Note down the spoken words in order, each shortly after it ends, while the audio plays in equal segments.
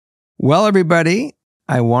Well, everybody,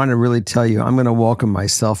 I want to really tell you, I'm going to welcome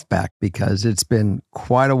myself back because it's been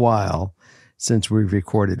quite a while since we've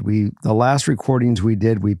recorded. The last recordings we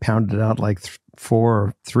did, we pounded out like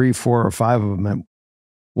 4 or 5 of them at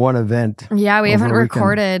one event. Yeah, we haven't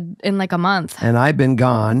recorded in like a month. And I've been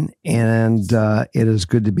gone, and it is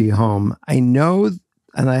good to be home. I know,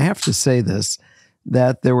 and I have to say this,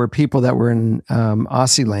 that there were people that were in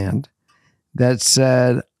Aussie land that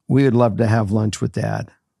said, we would love to have lunch with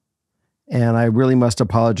Dad. And I really must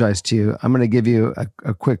apologize to you. I'm going to give you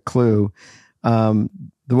a quick clue. The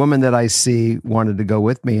woman that I see wanted to go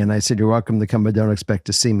with me, and I said, you're welcome to come, but don't expect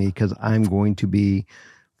to see me because I'm going to be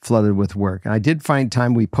flooded with work. And I did find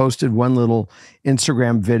time. We posted one little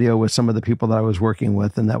Instagram video with some of the people that I was working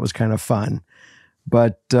with, and that was kind of fun.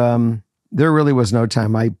 But there really was no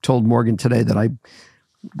time. I told Morgan today that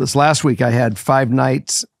this last week I had 5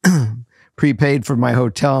 nights prepaid for my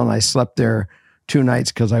hotel, and I slept there 2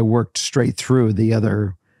 nights because I worked straight through the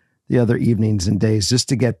other evenings and days just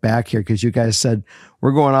to get back here, because you guys said,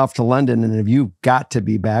 we're going off to London and have you got to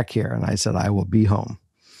be back here? And I said, I will be home.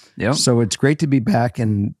 Yep. So it's great to be back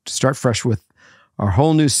and start fresh with our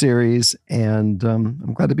whole new series, and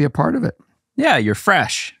I'm glad to be a part of it. Yeah, you're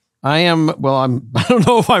fresh. I am. Well, I don't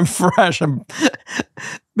know if I'm fresh. I'm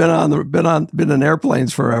been in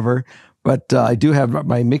airplanes forever, but I do have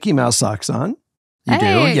my Mickey Mouse socks on. You do,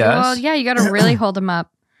 yes. Well, yeah, you got to really hold them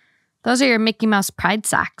up. Those are your Mickey Mouse pride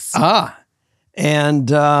socks.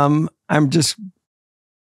 And I'm just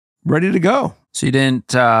ready to go. So you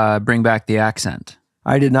didn't bring back the accent?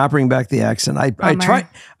 I did not bring back the accent.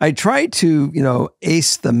 I tried to,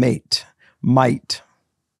 ace the might.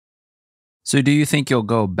 So do you think you'll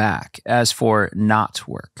go back as for not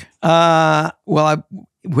work?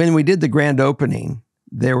 When we did the grand opening,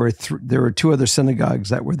 there were 2 other synagogues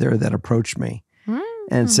that were there that approached me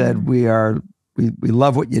and said, we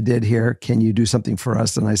love what you did here. Can you do something for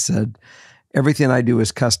us? And I said, everything I do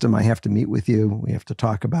is custom. I have to meet with you. We have to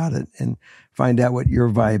talk about it and find out what your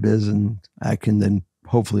vibe is. And I can then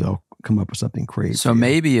hopefully I'll come up with something crazy. So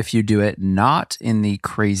maybe if you do it not in the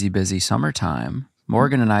crazy busy summertime,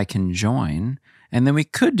 Morgan and I can join, and then we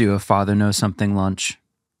could do a Father Knows Something lunch.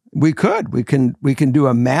 We could. We can do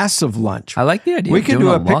a massive lunch. I like the idea. We can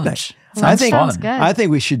do a picnic. Lunch. Sounds good. I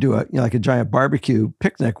think we should do like a giant barbecue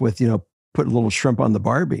picnic with, put a little shrimp on the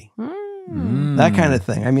Barbie. That kind of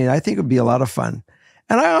thing. I mean, I think it would be a lot of fun.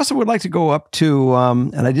 And I also would like to go up to,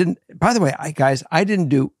 and I didn't, by the way, I didn't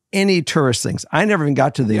do any tourist things. I never even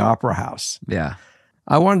got to the Opera House. Yeah.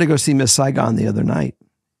 I wanted to go see Miss Saigon the other night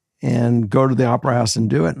and go to the Opera House and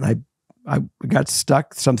do it. And I got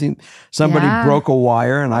stuck. Somebody broke a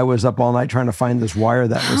wire, and I was up all night trying to find this wire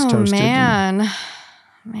that was toasted.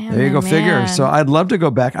 Man, there you go. Figure. So I'd love to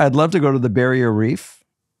go back. I'd love to go to the Barrier Reef.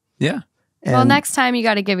 Yeah. Well, next time you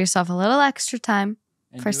got to give yourself a little extra time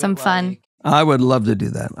for some fun. I would love to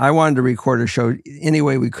do that. I wanted to record a show any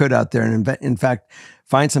way we could out there, and in fact,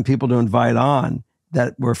 find some people to invite on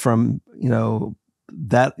that were from from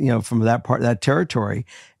that territory.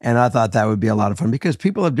 And I thought that would be a lot of fun because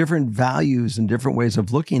people have different values and different ways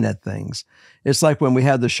of looking at things. It's like when we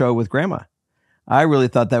had the show with Grandma. I really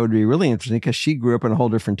thought that would be really interesting because she grew up in a whole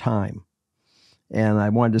different time. And I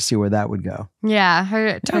wanted to see where that would go. Yeah,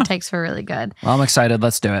 her takes were really good. Well, I'm excited.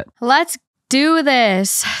 Let's do it. Let's do this.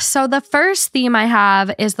 So the first theme I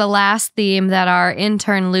have is the last theme that our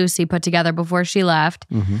intern Lucy put together before she left.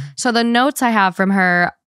 Mm-hmm. So the notes I have from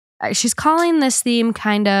her, she's calling this theme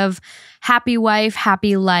kind of happy wife,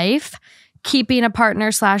 happy life, keeping a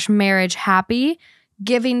partner/marriage happy,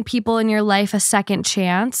 giving people in your life a second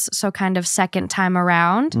chance. So kind of second time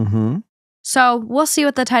around. Mm-hmm. So we'll see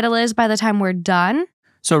what the title is by the time we're done.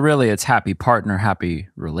 So really it's happy partner, happy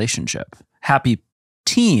relationship. Happy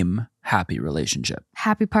team, happy relationship.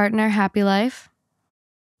 Happy partner, happy life.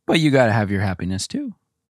 But you got to have your happiness too.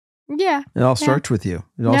 Yeah. It all starts with you.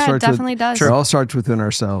 It definitely does. It all starts within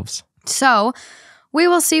ourselves. So we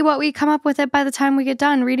will see what we come up with it by the time we get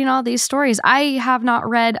done reading all these stories. I have not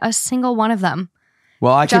read a single one of them.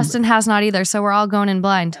 Well, Justin has not either, so we're all going in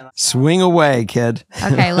blind. Swing away, kid.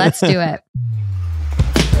 Okay, let's do it.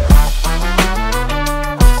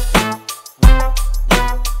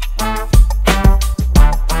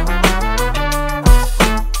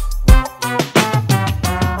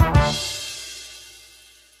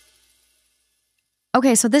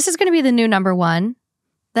 Okay, so this is going to be the new number 1.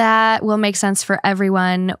 That will make sense for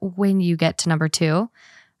everyone when you get to number 2.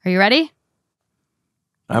 Are you ready?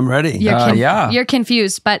 I'm ready. You're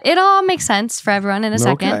confused, but it'll all make sense for everyone in a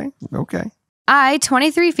second. Okay. I,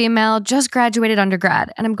 23 female, just graduated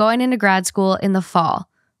undergrad, and I'm going into grad school in the fall.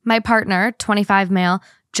 My partner, 25 male,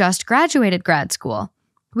 just graduated grad school.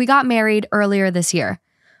 We got married earlier this year.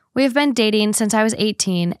 We have been dating since I was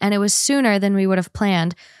 18, and it was sooner than we would have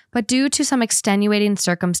planned, but due to some extenuating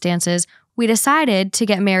circumstances, we decided to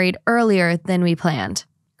get married earlier than we planned.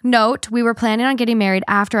 Note, we were planning on getting married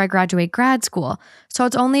after I graduate grad school, so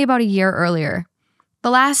it's only about a year earlier. The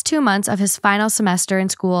last 2 months of his final semester in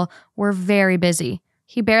school were very busy.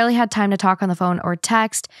 He barely had time to talk on the phone or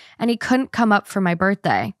text, and he couldn't come up for my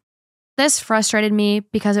birthday. This frustrated me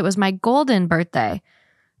because it was my golden birthday.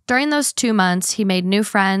 During those 2 months, he made new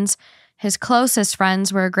friends. His closest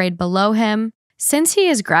friends were a grade below him. Since he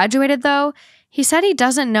has graduated, though, he said he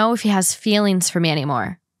doesn't know if he has feelings for me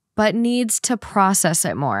anymore, but needs to process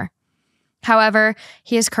it more. However,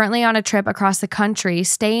 he is currently on a trip across the country,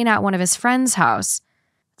 staying at one of his friends' house.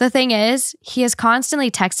 The thing is, he is constantly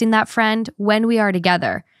texting that friend when we are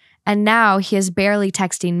together, and now he is barely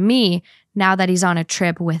texting me now that he's on a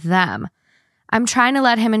trip with them. I'm trying to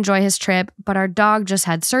let him enjoy his trip, but our dog just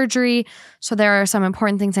had surgery, so there are some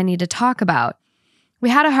important things I need to talk about. We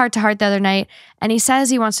had a heart-to-heart the other night, and he says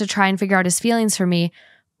he wants to try and figure out his feelings for me,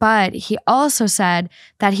 but he also said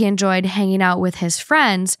that he enjoyed hanging out with his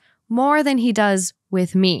friends more than he does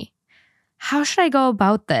with me. How should I go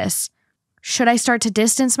about this? Should I start to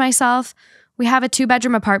distance myself? We have a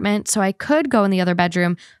 2-bedroom apartment, so I could go in the other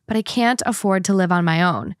bedroom, but I can't afford to live on my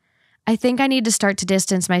own. I think I need to start to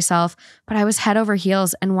distance myself, but I was head over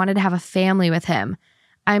heels and wanted to have a family with him.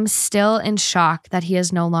 I'm still in shock that he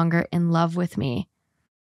is no longer in love with me.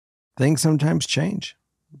 Things sometimes change.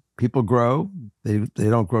 People grow, they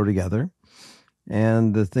don't grow together.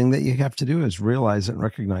 And the thing that you have to do is realize it and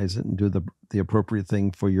recognize it and do the appropriate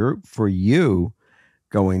thing for you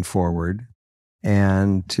going forward,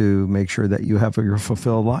 and to make sure that you have your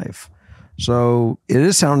fulfilled life. So it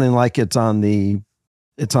is sounding like it's on the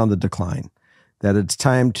decline, that it's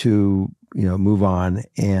time to, move on.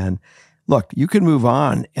 And look, you can move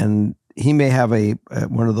on, and he may have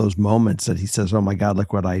one of those moments that he says, oh my God,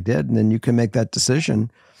 look what I did. And then you can make that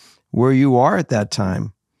decision where you are at that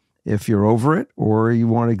time, if you're over it or you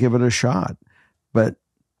want to give it a shot. But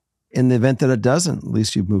in the event that it doesn't, at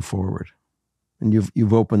least you've moved forward and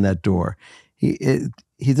you've opened that door.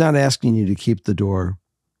 He's not asking you to keep the door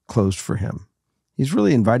closed for him. He's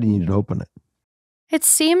really inviting you to open it. It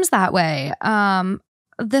seems that way.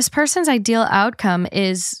 This person's ideal outcome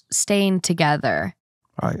is staying together.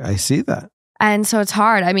 I see that. And so it's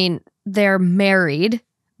hard. I mean, they're married.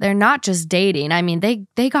 They're not just dating. I mean,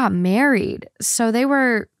 they got married. So they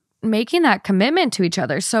were making that commitment to each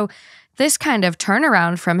other. So this kind of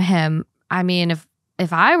turnaround from him, I mean,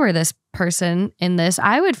 if I were this person in this,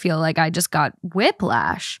 I would feel like I just got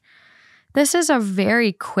whiplash. This is a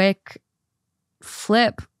very quick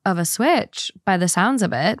flip of a switch by the sounds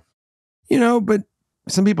of it. But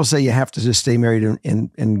some people say you have to just stay married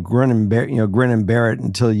and grin and bear it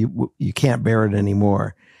until you can't bear it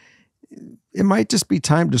anymore. It might just be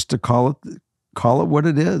time just to call it what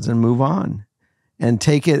it is and move on, and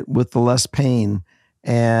take it with the less pain,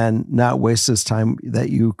 and not waste this time that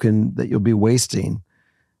you'll be wasting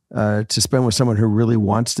to spend with someone who really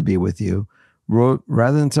wants to be with you,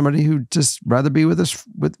 rather than somebody who just rather be with us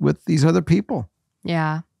with these other people.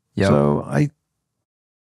 Yeah. Yep. So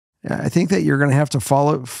I think that you're going to have to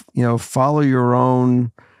follow your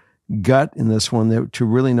own gut in this one to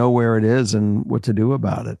really know where it is and what to do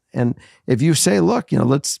about it. And if you say, look,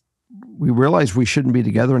 we realize we shouldn't be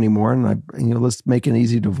together anymore, and let's make an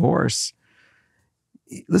easy divorce.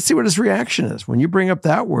 Let's see what his reaction is. When you bring up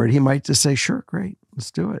that word, he might just say, sure, great,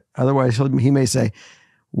 let's do it. Otherwise, he may say,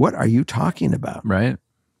 what are you talking about? Right.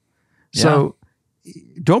 So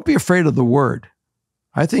don't be afraid of the word.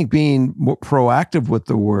 I think being more proactive with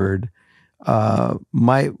the word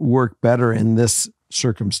might work better in this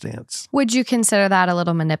circumstance. Would you consider that a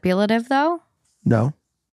little manipulative, though? No.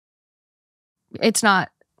 It's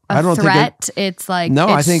not I don't threat. It's like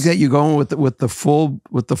I think that you go in with the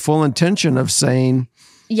full intention of saying,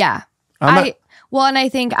 yeah. And I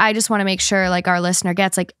think I just want to make sure, like, our listener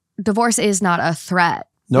gets, like, divorce is not a threat.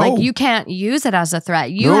 No. Like, you can't use it as a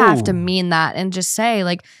threat. You have to mean that and just say,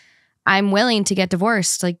 like, I'm willing to get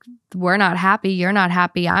divorced. Like, we're not happy. You're not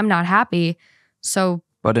happy. I'm not happy. So,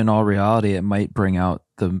 but in all reality, it might bring out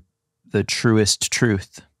the truest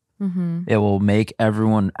truth. Mm-hmm. It will make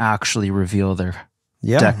everyone actually reveal their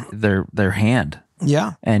their hand.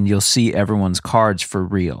 Yeah. And you'll see everyone's cards for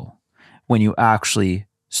real when you actually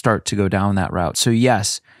start to go down that route. So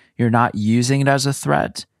yes, you're not using it as a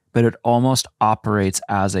threat, but it almost operates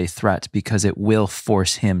as a threat because it will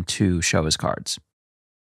force him to show his cards.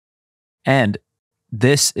 And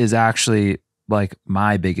this is actually like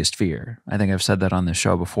my biggest fear. I think I've said that on this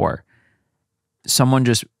show before. Someone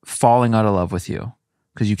just falling out of love with you,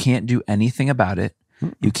 because you can't do anything about it.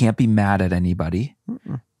 You can't be mad at anybody.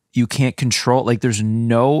 You can't control, like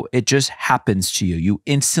it just happens to you. You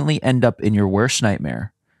instantly end up in your worst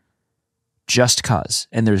nightmare just cause,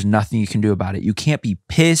 and there's nothing you can do about it. You can't be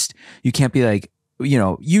pissed. You can't be like,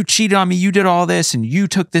 you cheated on me. You did all this and you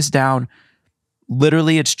took this down.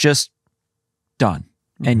 Literally, it's just done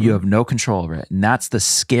and you have no control over it. And that's the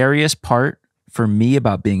scariest part for me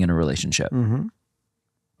about being in a relationship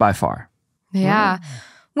by far. Yeah.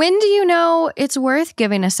 When do you know it's worth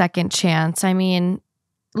giving a second chance? I mean,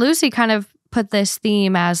 Lucy kind of put this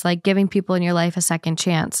theme as like giving people in your life a second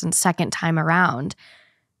chance and second time around.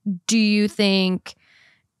 Do you think,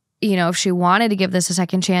 if she wanted to give this a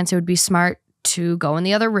second chance, it would be smart to go in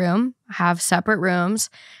the other room, have separate rooms,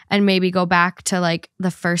 and maybe go back to like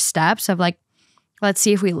the first steps of like, let's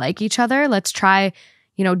see if we like each other. Let's try,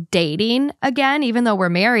 dating again, even though we're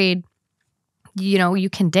married. You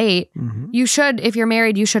can date. You should, if you're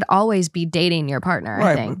married, you should always be dating your partner,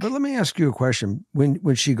 right, I think. But let me ask you a question.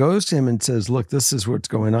 When she goes to him and says, look, this is what's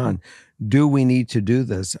going on. Do we need to do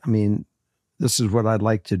this? I mean, this is what I'd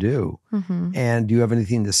like to do. And do you have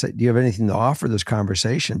anything to say? Do you have anything to offer this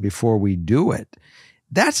conversation before we do it?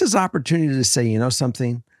 That's his opportunity to say,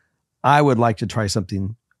 something, I would like to try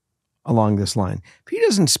something along this line. If he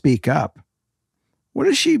doesn't speak up, what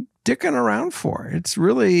is she dicking around for? It's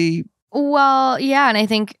really... Well, yeah. And I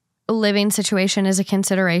think living situation is a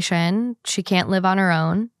consideration. She can't live on her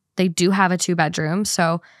own. They do have a 2-bedroom.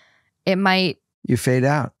 So it might... You fade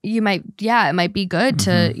out. It might be good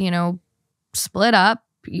to, split up.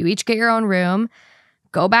 You each get your own room.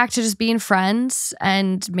 Go back to just being friends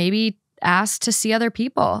and maybe ask to see other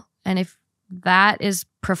people. And if that is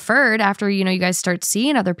preferred after, you guys start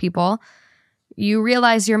seeing other people, you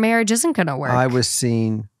realize your marriage isn't going to work. I was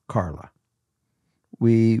seeing Carla.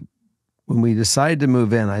 When we decided to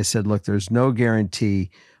move in, I said, look, there's no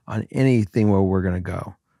guarantee on anything where we're going to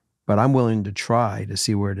go, but I'm willing to try to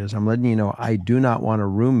see where it is. I'm letting you know, I do not want a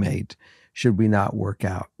roommate should we not work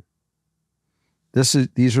out.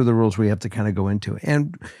 These are the rules we have to kind of go into.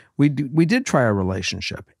 And we did try a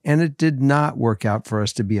relationship, and it did not work out for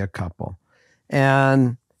us to be a couple.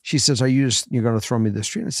 And she says, you're going to throw me the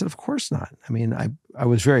street? And I said, of course not. I mean, I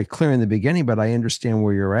was very clear in the beginning, but I understand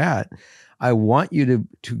where you're at. I want you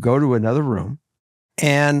to go to another room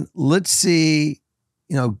and let's see,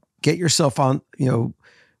 get yourself on,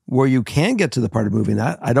 where you can get to the part of moving.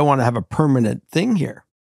 I don't want to have a permanent thing here.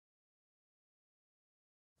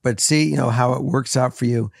 But see, how it works out for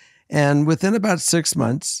you. And within about 6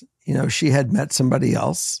 months, she had met somebody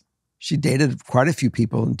else. She dated quite a few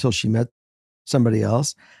people until she met somebody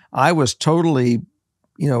else. I was totally,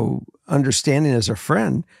 understanding as a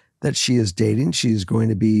friend that she is dating. She's going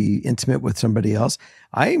to be intimate with somebody else.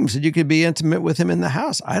 I even said you could be intimate with him in the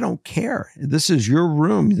house. I don't care. This is your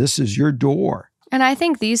room. This is your door. And I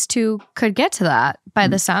think these two could get to that by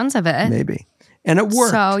the sounds of it. Maybe. And it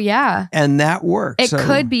worked. So, yeah. And that worked. It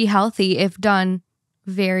could be healthy if done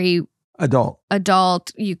very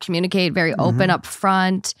adult. You communicate very open up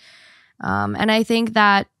front. And I think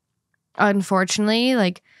that, unfortunately,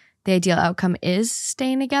 like the ideal outcome is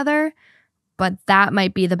staying together. But that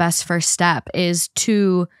might be the best first step is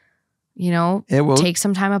to, take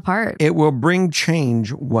some time apart. It will bring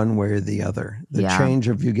change one way or the other. The change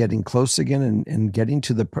of you getting close again and getting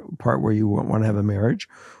to the part where you want to have a marriage,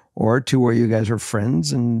 or to where you guys are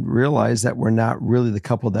friends and realize that we're not really the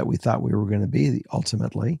couple that we thought we were going to be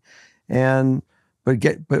ultimately.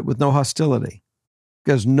 But with no hostility,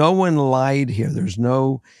 because no one lied here.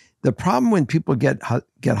 The problem when people get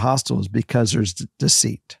hostile is because there's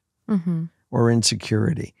deceit. Or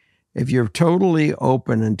insecurity. If you're totally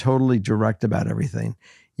open and totally direct about everything,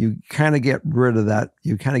 you kind of get rid of that.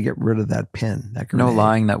 You kind of get rid of that pin. That no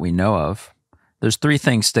lying that we know of. There's 3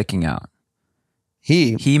 things sticking out.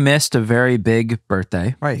 He missed a very big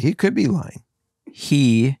birthday. Right. He could be lying.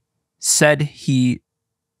 He said he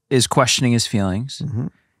is questioning his feelings.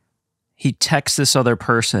 He texts this other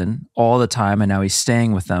person all the time, and now he's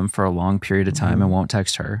staying with them for a long period of time and won't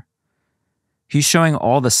text her. He's showing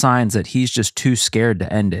all the signs that he's just too scared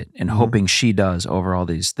to end it and hoping she does over all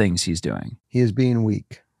these things he's doing. He is being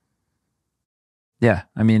weak. Yeah.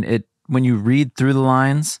 I mean, when you read through the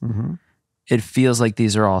lines, it feels like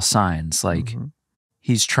these are all signs. Like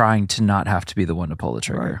he's trying to not have to be the one to pull the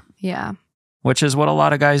trigger. Right. Yeah. Which is what a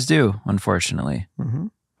lot of guys do, unfortunately.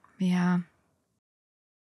 Yeah.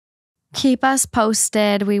 Keep us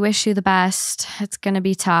posted. We wish you the best. It's going to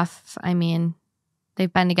be tough. I mean,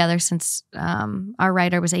 they've been together since our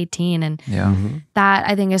writer was 18. And that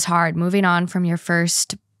I think is hard. Moving on from your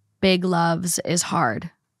first big loves is hard.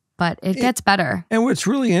 but it gets better. And what's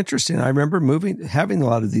really interesting, I remember having a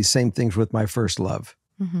lot of these same things with my first love.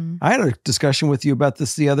 Mm-hmm. I had a discussion with you about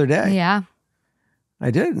this the other day. Yeah.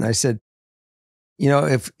 I did. And I said,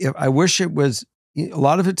 if I wish it was, a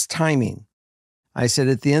lot of it's timing. I said,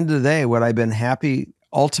 at the end of the day, would I have been happy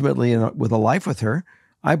ultimately with a life with her?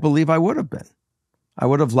 I believe I would have been. I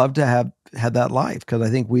would have loved to have had that life because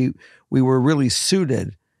I think we were really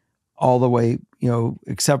suited all the way,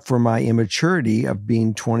 except for my immaturity of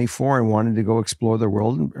being 24 and wanting to go explore the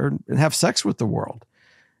world and have sex with the world.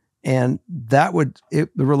 And the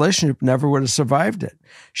relationship never would have survived it.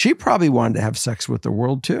 She probably wanted to have sex with the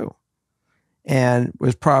world too. And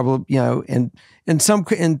was probably, in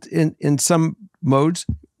some modes,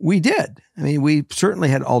 we did. I mean, we certainly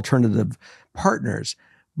had alternative partners,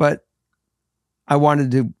 but I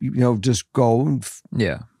wanted to, just go and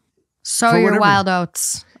sow your wild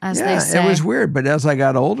oats, as they say. It was weird, but as I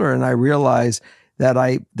got older and I realized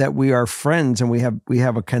that we are friends and we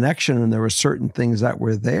have a connection, and there were certain things that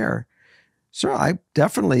were there. So I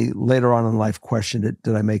definitely later on in life questioned it.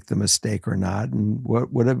 Did I make the mistake or not? And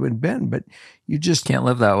what would have it been? But you just can't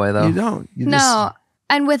live that way though. You don't.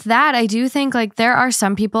 And with that, I do think like there are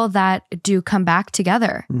some people that do come back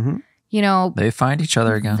together. Mm-hmm. They find each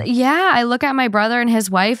other again. Yeah. I look at my brother and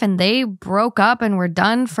his wife, and they broke up and were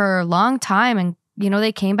done for a long time. And,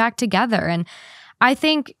 they came back together. And I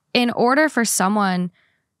think in order for someone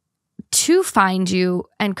to find you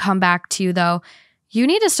and come back to you, though, you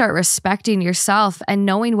need to start respecting yourself and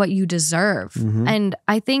knowing what you deserve. Mm-hmm. And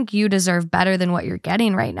I think you deserve better than what you're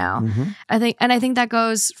getting right now. Mm-hmm. I think that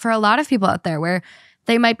goes for a lot of people out there where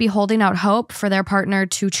they might be holding out hope for their partner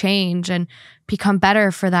to change and become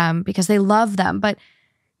better for them because they love them. But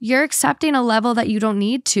you're accepting a level that you don't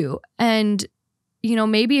need to. And,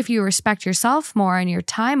 maybe if you respect yourself more and your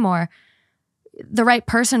time more, the right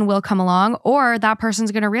person will come along, or that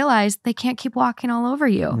person's going to realize they can't keep walking all over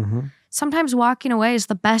you. Mm-hmm. Sometimes walking away is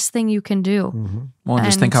the best thing you can do. Mm-hmm. Well, and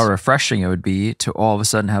just think how refreshing it would be to all of a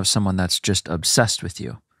sudden have someone that's just obsessed with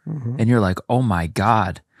you. Mm-hmm. And you're like, oh my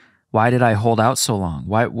God, why did I hold out so long?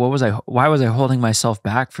 Why was I holding myself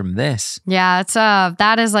back from this? Yeah,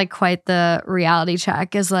 that is like quite the reality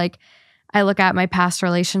check. Is like, I look at my past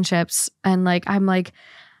relationships and like, I'm like,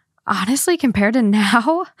 honestly, compared to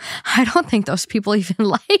now, I don't think those people even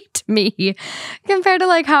liked me compared to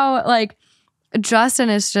like how like Justin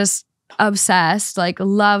is just obsessed, like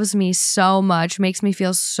loves me so much, makes me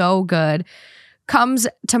feel so good, comes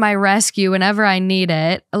to my rescue whenever I need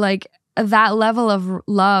it. Like that level of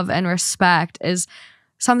love and respect is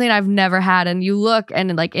something I've never had. And you look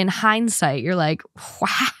and like in hindsight, you're like,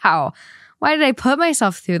 wow, why did I put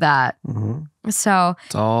myself through that? Mm-hmm. So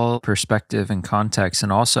it's all perspective and context.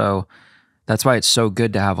 And also that's why it's so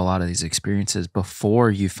good to have a lot of these experiences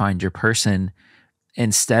before you find your person,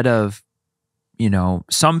 instead of,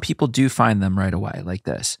 some people do find them right away like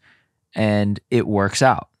this and it works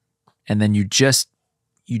out. And then you just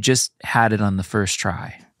had it on the first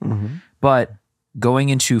try. Mm-hmm. But going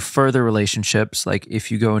into further relationships, like if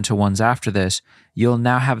you go into ones after this, you'll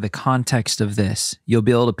now have the context of this. You'll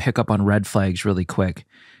be able to pick up on red flags really quick.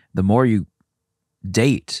 The more you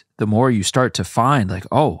date, the more you start to find like,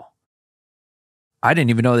 oh, I didn't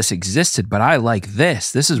even know this existed, but I like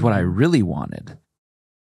this. This is what I really wanted.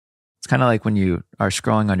 It's kind of like when you are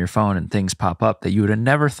scrolling on your phone and things pop up that you would have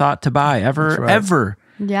never thought to buy ever.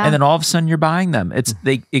 Yeah. And then all of a sudden you're buying them.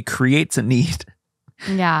 It creates a need.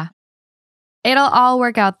 Yeah. It'll all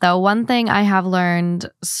work out though. One thing I have learned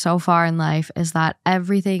so far in life is that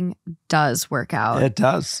everything does work out. It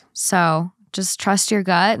does. So just trust your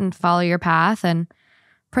gut and follow your path and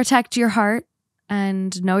protect your heart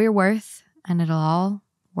and know your worth, and it'll all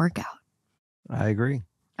work out. I agree.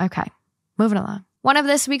 Okay, moving along. One of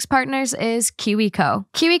this week's partners is KiwiCo.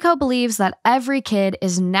 KiwiCo believes that every kid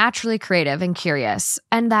is naturally creative and curious,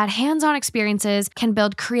 and that hands-on experiences can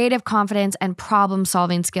build creative confidence and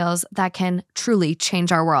problem-solving skills that can truly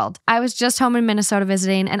change our world. I was just home in Minnesota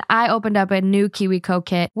visiting, and I opened up a new KiwiCo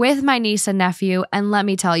kit with my niece and nephew, and let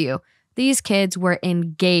me tell you, these kids were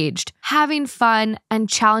engaged, having fun, and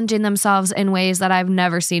challenging themselves in ways that I've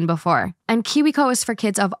never seen before. And KiwiCo is for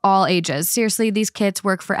kids of all ages. Seriously, these kits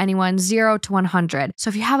work for anyone 0 to 100. So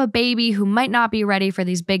if you have a baby who might not be ready for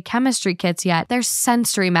these big chemistry kits yet, there's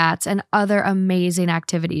sensory mats and other amazing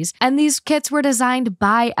activities. And these kits were designed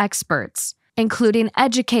by experts, including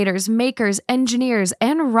educators, makers, engineers,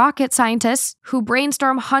 and rocket scientists who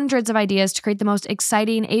brainstorm hundreds of ideas to create the most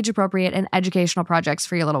exciting, age-appropriate, and educational projects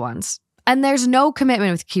for your little ones. And there's no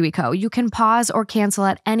commitment with KiwiCo. You can pause or cancel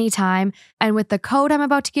at any time. And with the code I'm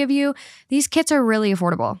about to give you, these kits are really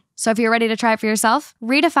affordable. So if you're ready to try it for yourself,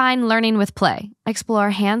 redefine learning with play.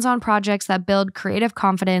 Explore hands-on projects that build creative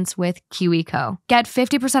confidence with KiwiCo. Get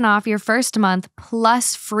 50% off your first month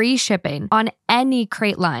plus free shipping on any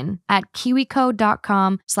crate line at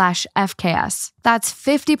kiwico.com/FKS. That's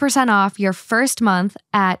 50% off your first month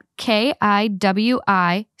at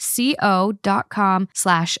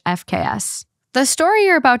kiwico.com/FKS. The story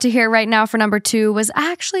you're about to hear right now for number 2 was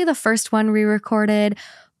actually the first one we recorded,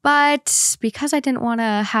 but because I didn't want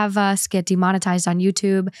to have us get demonetized on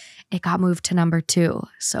YouTube, it got moved to number 2.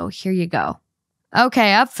 So here you go.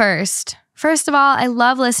 Okay, up first. First of all, I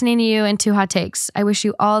love listening to you and 2 Hot Takes. I wish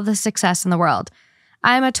you all the success in the world.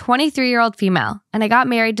 I'm a 23-year-old female, and I got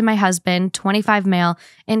married to my husband, 25 male,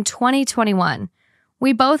 in 2021.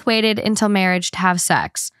 We both waited until marriage to have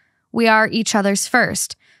sex. We are each other's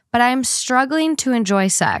first, but I am struggling to enjoy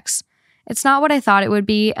sex. It's not what I thought it would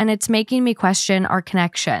be, and it's making me question our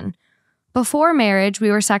connection. Before marriage,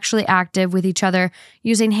 we were sexually active with each other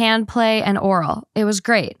using hand play and oral. It was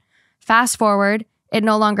great. Fast forward, it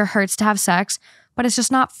no longer hurts to have sex, but it's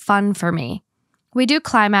just not fun for me. We do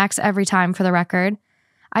climax every time, for the record.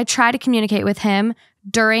 I try to communicate with him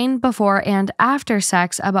during, before, and after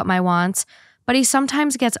sex about my wants, but he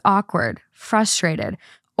sometimes gets awkward, frustrated,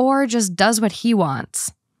 or just does what he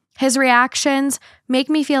wants. His reactions make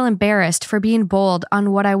me feel embarrassed for being bold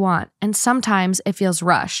on what I want, and sometimes it feels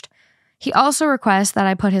rushed. He also requests that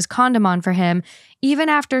I put his condom on for him, even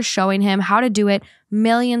after showing him how to do it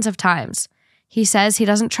millions of times. He says he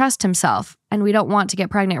doesn't trust himself, and we don't want to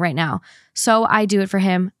get pregnant right now, so I do it for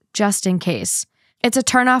him just in case. It's a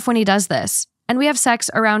turnoff when he does this, and we have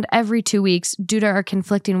sex around every 2 weeks due to our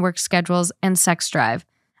conflicting work schedules and sex drive.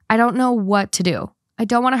 I don't know what to do. I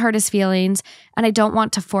don't want to hurt his feelings, and I don't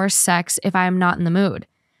want to force sex if I am not in the mood.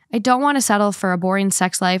 I don't want to settle for a boring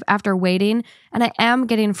sex life after waiting, and I am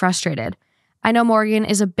getting frustrated. I know Morgan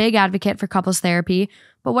is a big advocate for couples therapy,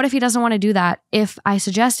 but what if he doesn't want to do that if I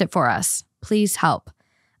suggest it for us? Please help.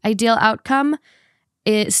 Ideal outcome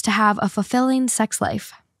is to have a fulfilling sex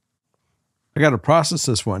life. I got to process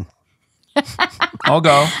this one. I'll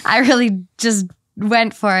go. I really just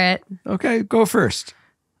went for it. Okay, go first.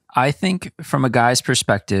 I think from a guy's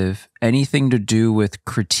perspective, anything to do with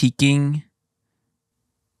critiquing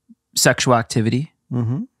sexual activity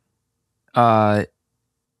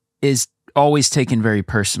is always taken very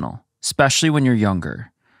personal, especially when you're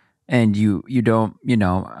younger and you don't,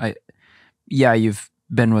 you've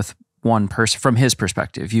been with one person. From his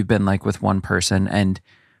perspective, you've been like with one person, and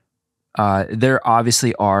there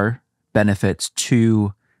obviously are benefits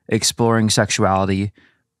to exploring sexuality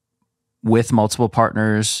with multiple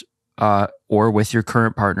partners or with your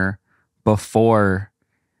current partner before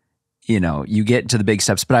you get into the big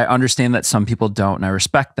steps. But I understand that some people don't, and I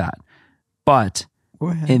respect that. But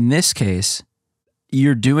in this case,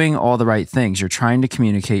 you're doing all the right things. You're trying to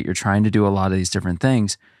communicate. You're trying to do a lot of these different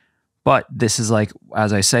things. But this is like,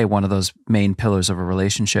 as I say, one of those main pillars of a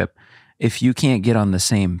relationship. If you can't get on the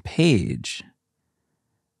same page,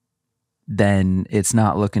 then it's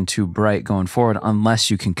not looking too bright going forward unless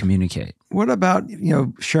you can communicate. What about,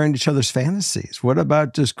 sharing each other's fantasies? What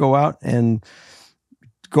about just go out and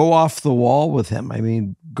go off the wall with him? I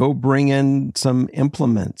mean, go bring in some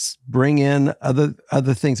implements, bring in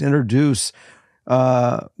other things, introduce,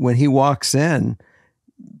 when he walks in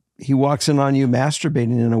on you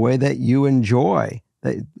masturbating in a way that you enjoy,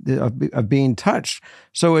 of being touched.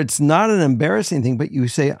 So it's not an embarrassing thing, but you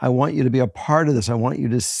say, I want you to be a part of this. I want you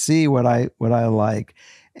to see what I like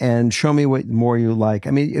and show me what more you like. I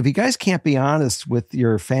mean, if you guys can't be honest with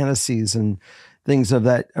your fantasies and things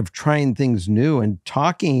of trying things new and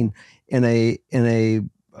talking in a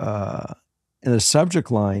subject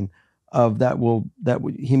line of that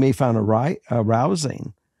he may find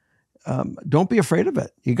arousing. Don't be afraid of it.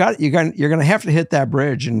 You're going to have to hit that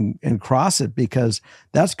bridge and cross it, because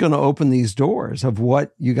that's going to open these doors of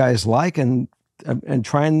what you guys like and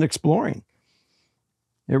trying and exploring.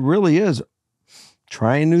 It really is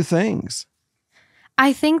trying new things.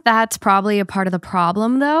 I think that's probably a part of the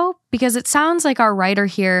problem, though, because it sounds like our writer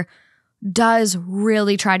here does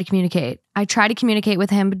really try to communicate. I try to communicate with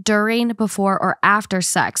him during, before, or after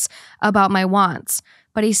sex about my wants,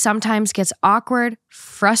 but he sometimes gets awkward,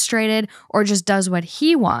 frustrated, or just does what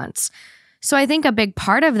he wants. So I think a big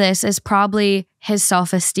part of this is probably his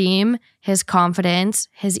self-esteem, his confidence,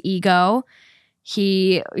 his ego.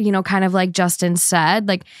 He, kind of like Justin said,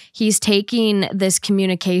 like he's taking this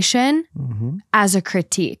communication as a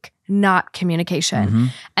critique, not communication.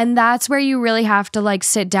 And that's where you really have to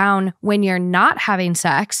sit down when you're not having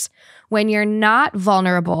sex, when you're not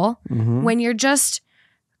vulnerable, when you're just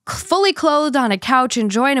fully clothed on a couch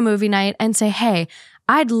enjoying a movie night, and say, hey,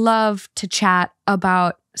 I'd love to chat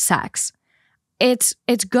about sex. It's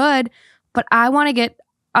good, but I want to get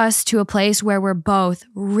us to a place where we're both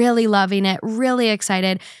really loving it, really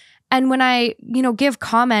excited. And when I, give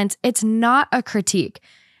comments, it's not a critique.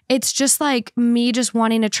 It's just like me just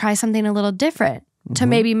wanting to try something a little different to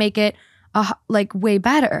maybe make it way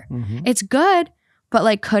better. It's good, but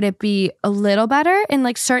like, could it be a little better in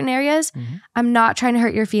like certain areas? I'm not trying to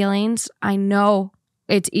hurt your feelings. I know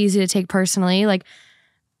it's easy to take personally. Like,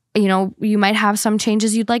 you might have some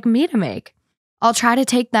changes you'd like me to make. I'll try to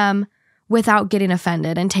take them without getting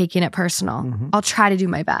offended and taking it personal. I'll try to do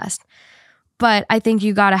my best. But I think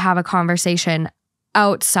you got to have a conversation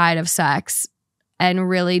outside of sex and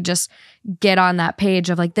really just get on that page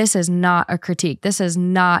of like, this is not a critique. This is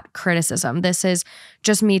not criticism. This is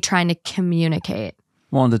just me trying to communicate.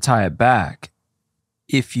 Well, and to tie it back,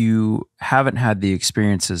 if you haven't had the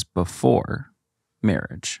experiences before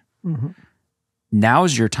marriage,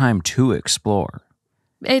 now's your time to explore.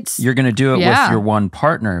 You're going to do it with your one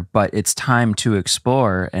partner, but it's time to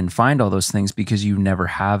explore and find all those things because you never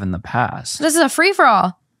have in the past. This is a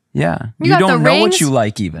free-for-all. Yeah. You don't know what you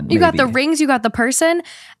like even. You got the rings, you got the person.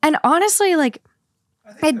 And honestly, like,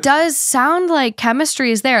 it does sound like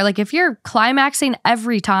chemistry is there. Like, if you're climaxing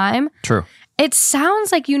every time, true, it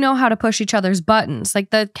sounds like you know how to push each other's buttons.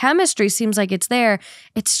 Like, the chemistry seems like it's there.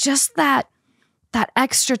 It's just that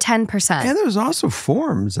extra 10%. And there's also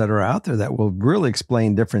forums that are out there that will really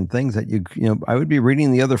explain different things that I would be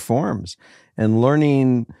reading the other forums and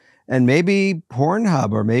learning, and maybe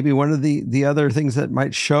Pornhub or maybe one of the other things that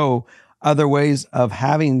might show other ways of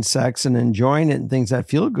having sex and enjoying it and things that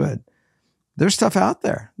feel good. There's stuff out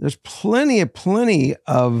there. There's plenty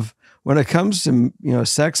of when it comes to,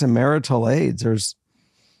 sex and marital aids, there's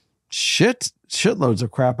shitloads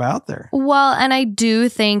of crap out there. Well, and I do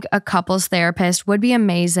think a couples therapist would be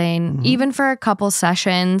amazing, even for a couple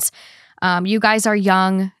sessions. You guys are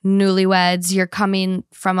young, newlyweds. You're coming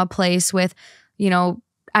from a place with,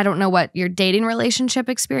 I don't know what your dating relationship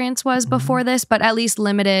experience was before this, but at least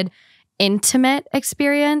limited intimate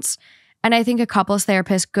experience. And I think a couples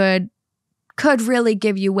therapist could really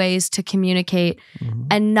give you ways to communicate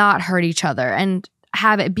and not hurt each other and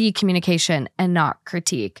have it be communication and not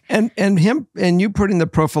critique. And you putting the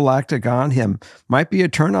prophylactic on him might be a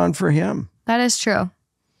turn on for him. That is true.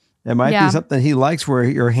 It might be something he likes where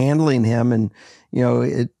you're handling him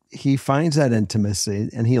and, he finds that intimacy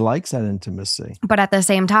and he likes that intimacy. But at the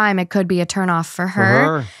same time, it could be a turn off for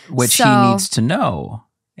her. Which he needs to know.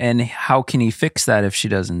 And how can he fix that if she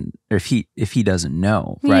doesn't, or if he doesn't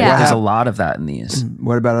know, right? Yeah. There's a lot of that in these.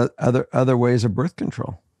 What about other ways of birth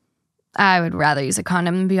control? I would rather use a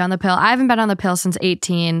condom than be on the pill. I haven't been on the pill since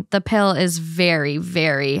 18. The pill is very,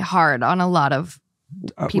 very hard on a lot of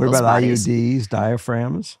people's What about bodies. IUDs,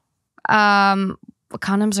 diaphragms?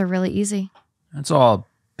 Condoms are really easy. That's all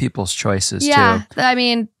people's choices too. I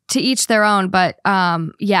mean, to each their own. But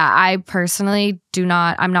I personally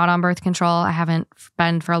I'm not on birth control. I haven't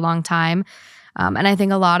been for a long time. And I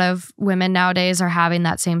think a lot of women nowadays are having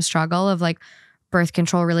that same struggle of like, birth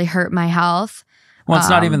control really hurt my health. Well, it's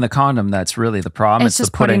not even the condom that's really the problem. It's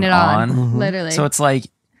just the putting it on. Literally. So it's like,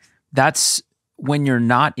 that's when you're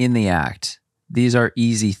not in the act. These are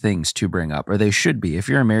easy things to bring up, or they should be. If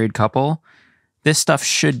you're a married couple, this stuff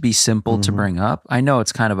should be simple to bring up. I know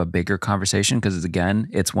it's kind of a bigger conversation because, again,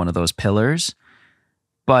 it's one of those pillars,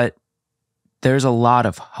 but there's a lot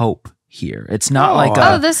of hope here. It's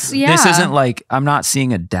not this isn't like, I'm not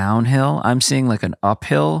seeing a downhill. I'm seeing like an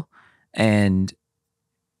uphill, and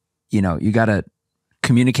you got to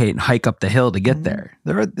communicate and hike up the hill to get there.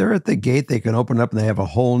 They're at the gate. They can open up and they have a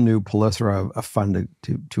whole new plethora of fun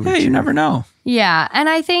to Hey, you never know. Yeah. And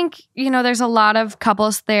I think, there's a lot of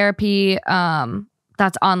couples therapy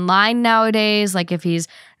that's online nowadays. Like if he's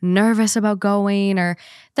nervous about going, or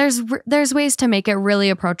there's ways to make it really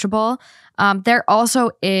approachable. There also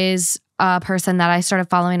is a person that I started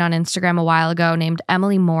following on Instagram a while ago named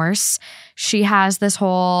Emily Morse. She has this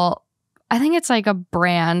whole, I think it's like a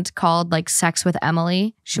brand called like Sex with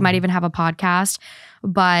Emily. She might even have a podcast,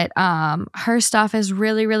 but her stuff is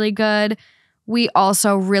really, really good. We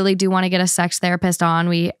also really do want to get a sex therapist on.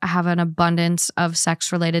 We have an abundance of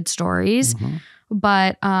sex related stories,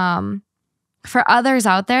 but for others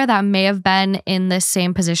out there that may have been in this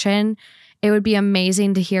same position, it would be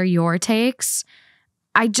amazing to hear your takes.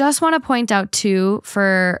 I just want to point out too,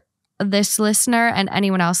 for this listener and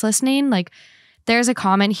anyone else listening, like there's a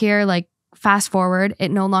comment here, like, fast forward, it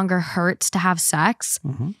no longer hurts to have sex.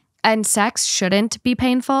 And sex shouldn't be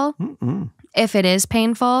painful. If it is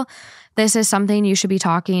painful, this is something you should be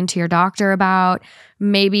talking to your doctor about.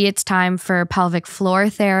 Maybe it's time for pelvic floor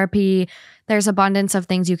therapy. There's abundance of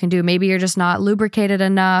things you can do. Maybe you're just not lubricated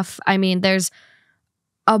enough. I mean, there's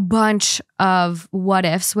a bunch of what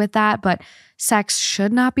ifs with that, but sex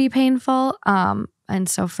should not be painful. And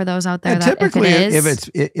so for those out there, and that typically, if it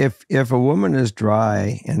is, if a woman is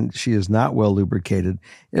dry and she is not well lubricated,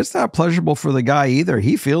 it's not pleasurable for the guy either.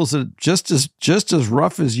 He feels it just as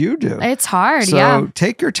rough as you do. it's hard. So Yeah.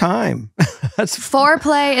 take your time. That's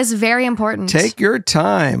Foreplay is very important. Take your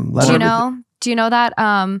time. Do you know that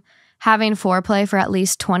having foreplay for at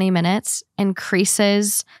least 20 minutes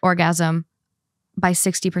increases orgasm by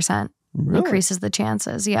 60%? Really? Increases the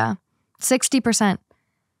chances. Yeah. 60%.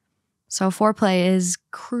 So foreplay is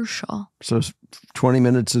crucial. So 20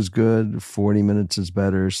 minutes is good. 40 minutes is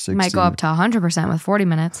better. 60. Might go up to 100% with 40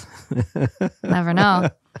 minutes. Never know.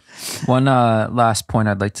 One last point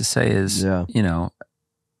I'd like to say is, Yeah.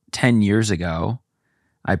 10 years ago,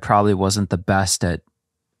 I probably wasn't the best at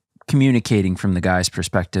communicating from the guy's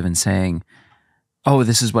perspective and saying, oh,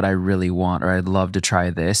 this is what I really want, or I'd love to try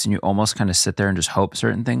this. And you almost kind of sit there and just hope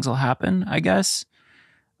certain things will happen, I guess.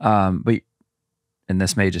 And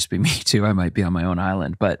this may just be me too. I might be on my own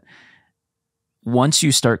island. But once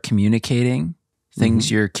you start communicating things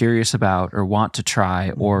you're curious about or want to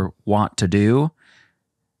try or want to do,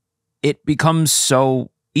 it becomes so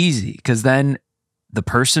easy because then the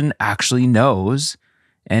person actually knows.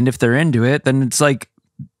 And if they're into it, then it's like,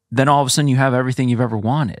 then all of a sudden you have everything you've ever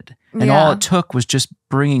wanted. And all it took was just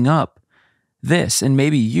bringing up this, and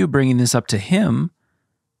maybe you bringing this up to him,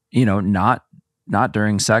 not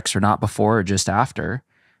during sex or not before or just after,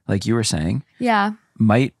 like you were saying. Yeah.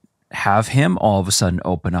 Might have him all of a sudden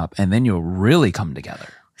open up, and then you'll really come together.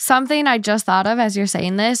 Something I just thought of as you're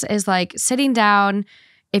saying this is like sitting down.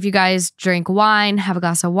 If you guys drink wine, have a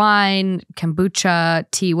glass of wine, kombucha,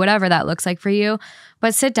 tea, whatever that looks like for you,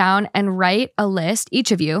 but sit down and write a list,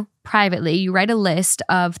 each of you privately, you write a list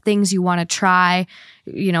of things you want to try,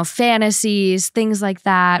 fantasies, things like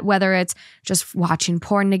that, whether it's just watching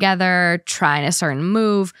porn together, trying a certain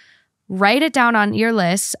move, write it down on your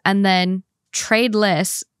list and then trade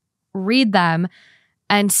lists, read them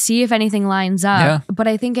and see if anything lines up. Yeah. But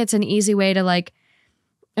I think it's an easy way to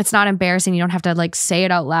it's not embarrassing. You don't have to say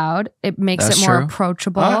it out loud. It makes That's it more true.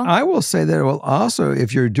 approachable. I will say that it will also,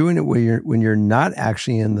 if you're doing it when you're not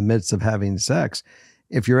actually in the midst of having sex,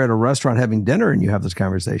 if you're at a restaurant having dinner and you have this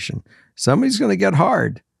conversation, somebody's going to get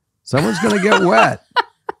hard. Someone's going to get wet.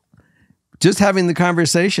 Just having the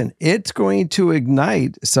conversation, it's going to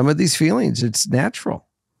ignite some of these feelings. It's natural.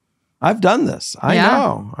 I've done this. I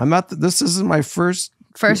know. I'm not. This isn't my first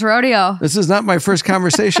rodeo. This is not my first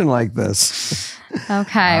conversation like this.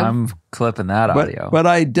 Okay. I'm clipping that audio. But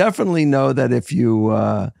I definitely know that if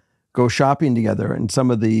you go shopping together in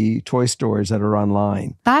some of the toy stores that are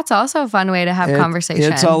online, That's also a fun way to have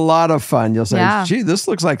conversation. It's a lot of fun. You'll say, Yeah. gee, this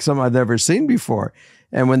looks like something I've never seen before.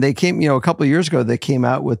 And when they came, a couple of years ago, they came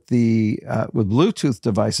out with with Bluetooth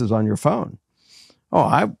devices on your phone. Oh,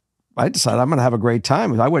 I decided I'm going to have a great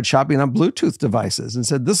time. I went shopping on Bluetooth devices and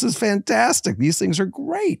said, this is fantastic. These things are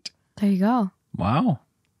great. There you go. Wow.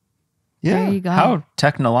 Yeah. There you go. How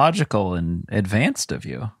technological and advanced of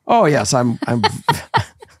you. Oh, yes. I'm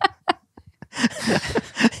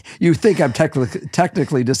You think I'm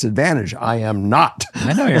technically disadvantaged. I am not.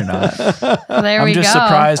 I know you're not. There we I'm just go.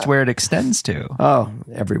 surprised where it extends to. Oh,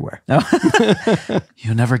 everywhere.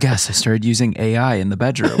 You'll never guess. I started using AI in the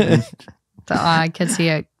bedroom. I could see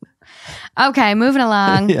it. Okay, moving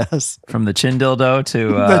along. Yes. From the chin dildo to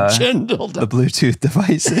The chin dildo. the Bluetooth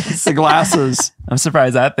devices. The glasses. I'm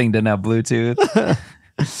surprised that thing didn't have Bluetooth.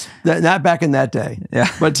 Not back in that day. Yeah.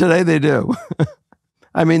 But today they do.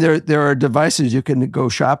 I mean, there are devices you can go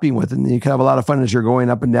shopping with, and you can have a lot of fun as you're going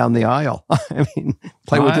up and down the aisle. I mean,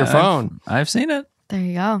 play with your phone. I've seen it. There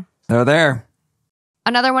you go. They're there.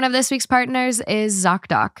 Another one of this week's partners is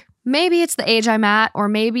Zocdoc. Maybe it's the age I'm at, or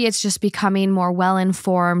maybe it's just becoming more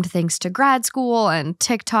well-informed thanks to grad school and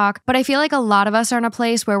TikTok. But I feel like a lot of us are in a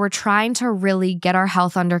place where we're trying to really get our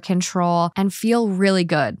health under control and feel really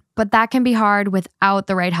good. But that can be hard without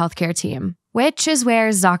the right healthcare team, which is where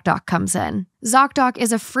Zocdoc comes in. Zocdoc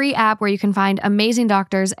is a free app where you can find amazing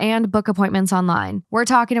doctors and book appointments online. We're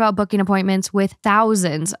talking about booking appointments with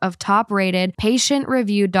thousands of top-rated,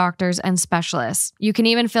 patient-reviewed doctors and specialists. You can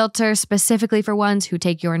even filter specifically for ones who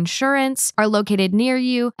take your insurance, are located near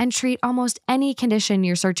you, and treat almost any condition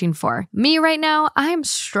you're searching for. Me right now, I'm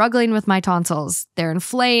struggling with my tonsils. They're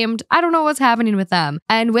inflamed. I don't know what's happening with them.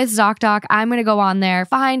 And with Zocdoc, I'm going to go on there,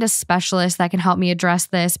 find a specialist that can help me address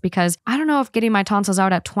this because I don't know if getting my tonsils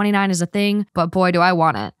out at 29 is a thing but boy, do I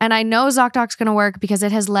want it. And I know Zocdoc's going to work because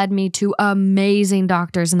it has led me to amazing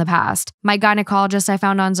doctors in the past. My gynecologist I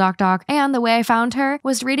found on Zocdoc, and the way I found her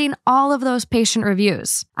was reading all of those patient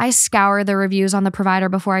reviews. I scour the reviews on the provider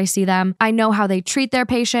before I see them. I know how they treat their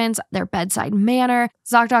patients, their bedside manner.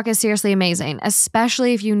 Zocdoc is seriously amazing,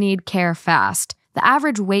 especially if you need care fast. The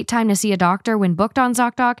average wait time to see a doctor when booked on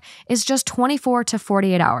Zocdoc is just 24 to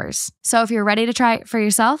 48 hours. So if you're ready to try it for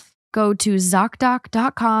yourself, go to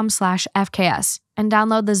Zocdoc.com/FKS and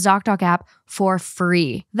download the Zocdoc app for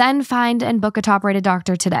free. Then find and book a top-rated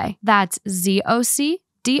doctor today. That's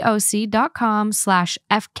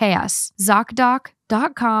ZocDoc.com/FKS.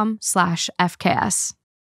 Zocdoc.com/FKS.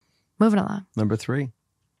 Moving along. Number 3.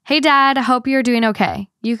 Hey, Dad. Hope you're doing okay.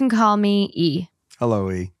 You can call me E.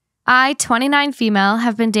 Hello, E. I, 29 female,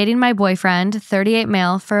 have been dating my boyfriend, 38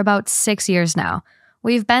 male, for about 6 years now.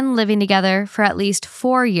 We've been living together for at least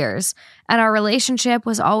 4 years, and our relationship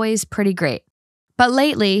was always pretty great. But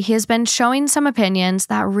lately, he has been showing some opinions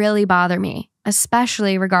that really bother me,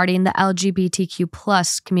 especially regarding the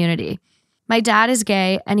LGBTQ+ community. My dad is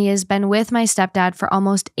gay, and he has been with my stepdad for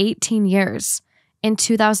almost 18 years. In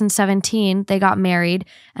 2017, they got married,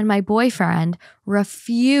 and my boyfriend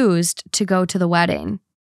refused to go to the wedding.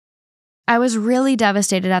 I was really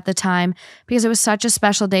devastated at the time because it was such a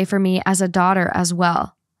special day for me as a daughter as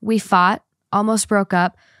well. We fought, almost broke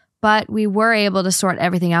up, but we were able to sort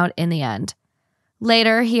everything out in the end.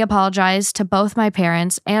 Later, he apologized to both my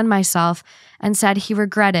parents and myself and said he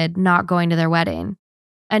regretted not going to their wedding.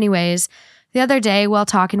 Anyways, the other day while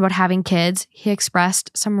talking about having kids, he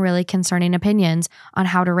expressed some really concerning opinions on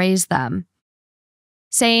how to raise them,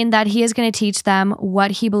 saying that he is going to teach them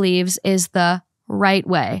what he believes is the right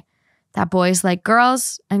way, that boys like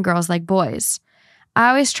girls and girls like boys. I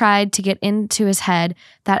always tried to get into his head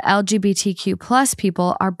that LGBTQ+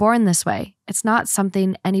 people are born this way. It's not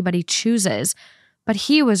something anybody chooses, but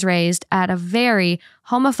he was raised at a very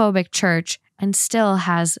homophobic church and still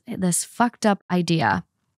has this fucked up idea.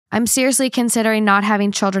 I'm seriously considering not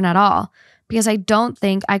having children at all because I don't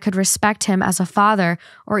think I could respect him as a father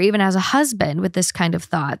or even as a husband with this kind of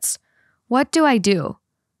thoughts. What do I do?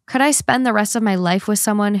 Could I spend the rest of my life with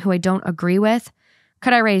someone who I don't agree with?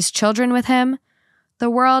 Could I raise children with him? The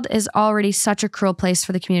world is already such a cruel place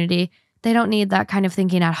for the community. They don't need that kind of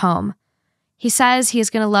thinking at home. He says he is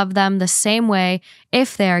going to love them the same way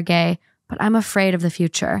if they are gay, but I'm afraid of the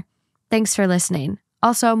future. Thanks for listening.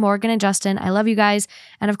 Also, Morgan and Justin, I love you guys.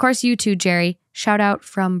 And of course, you too, Jerry. Shout out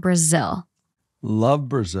from Brazil. Love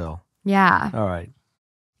Brazil. Yeah. All right.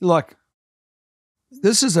 Look,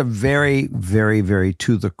 this is a very, very, very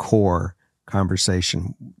to the core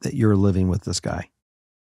conversation that you're living with this guy.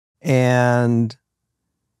 And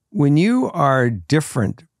when you are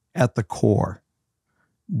different at the core,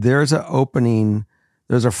 there's an opening,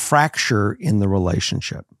 there's a fracture in the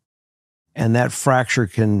relationship. And that fracture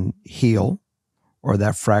can heal, or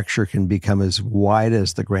that fracture can become as wide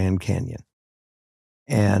as the Grand Canyon.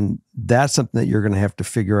 And that's something that you're going to have to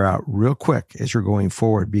figure out real quick as you're going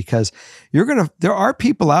forward, because there are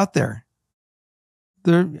people out there.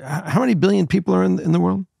 How many billion people are in the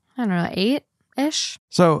world? I don't know, 8-ish.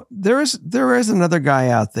 So there is another guy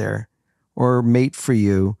out there or mate for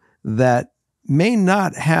you that may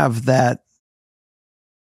not have that,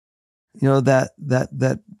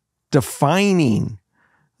 that defining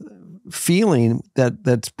feeling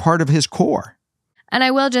that's part of his core. And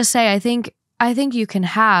I will just say, I think you can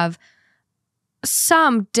have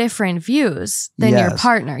some different views than your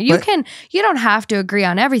partner. You don't have to agree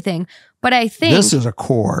on everything, but I think this is a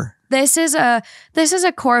core. This is a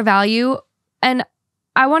core value, and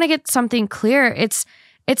I want to get something clear. It's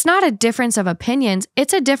not a difference of opinions.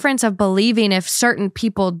 It's a difference of believing if certain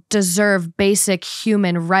people deserve basic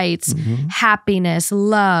human rights, happiness,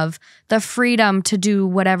 love, the freedom to do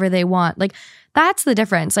whatever they want. Like, that's the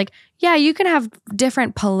difference. Like, yeah, you can have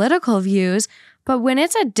different political views, but when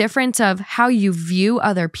it's a difference of how you view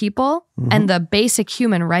other people and the basic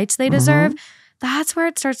human rights they deserve, that's where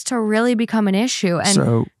it starts to really become an issue. And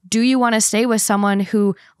so, do you want to stay with someone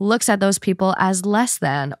who looks at those people as less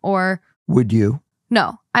than, or would you?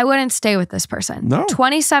 No, I wouldn't stay with this person. No.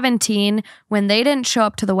 2017, when they didn't show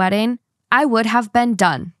up to the wedding, I would have been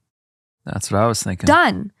done. That's what I was thinking.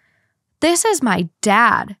 Done. This is my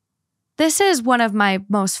dad. This is one of my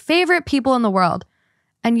most favorite people in the world.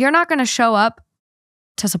 And you're not going to show up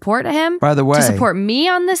to support him? By the way. To support me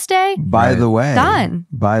on this day? By the way. Done.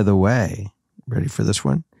 By the way. Ready for this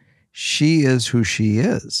one? She is who she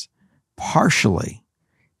is, partially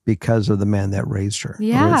because of the man that raised her.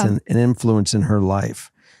 Yeah. It's an influence in her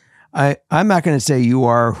life. I'm not going to say you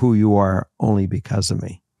are who you are only because of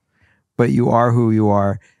me, but you are who you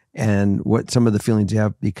are. and what some of the feelings you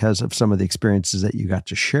have because of some of the experiences that you got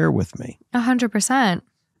to share with me. 100%.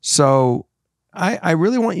 So I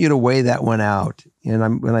really want you to weigh that one out.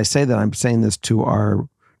 And when I say that, I'm saying this to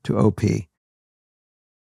OP.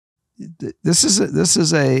 This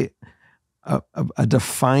is a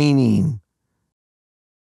defining,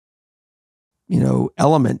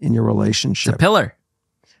 element in your relationship. It's a pillar.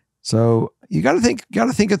 So you got to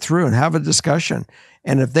think it through and have a discussion.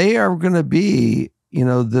 And if they are going to be,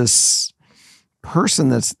 this person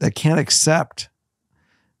that can't accept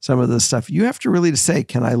some of this stuff, you have to really say,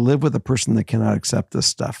 can I live with a person that cannot accept this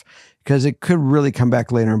stuff? Because it could really come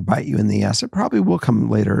back later and bite you in the ass. It probably will come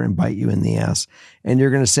later and bite you in the ass. And you're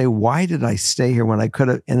going to say, why did I stay here when I could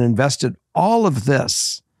have and invested all of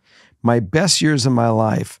this, my best years of my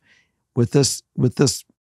life with this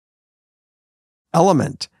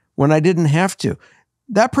element when I didn't have to?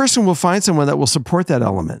 That person will find someone that will support that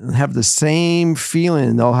element and have the same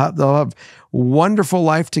feeling. They'll have wonderful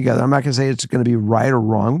life together. I'm not going to say it's going to be right or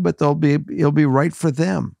wrong, but it'll be right for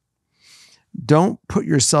them. Don't put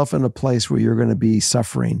yourself in a place where you're going to be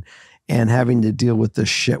suffering and having to deal with this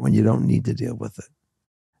shit when you don't need to deal with it.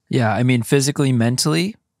 Yeah, I mean, physically,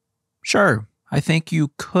 mentally, sure. I think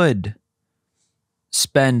you could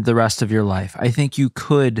spend the rest of your life. I think you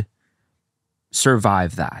could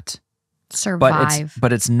survive that.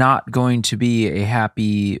 But it's not going to be a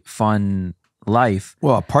happy, fun life.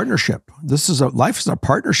 Well, a partnership. Life is a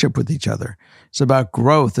partnership with each other. It's about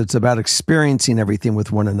growth. It's about experiencing everything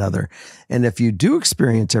with one another. And if you do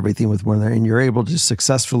experience everything with one another and you're able to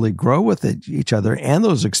successfully grow with each other and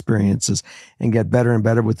those experiences and get better and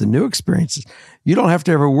better with the new experiences, you don't have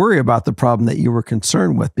to ever worry about the problem that you were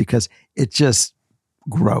concerned with because it just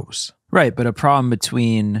grows. Right. But a problem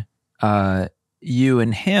between you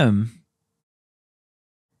and him,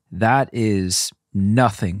 that is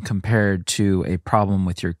nothing compared to a problem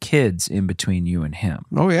with your kids in between you and him.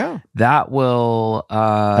 Oh yeah. That will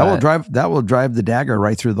drive the dagger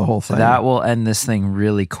right through the whole thing. That will end this thing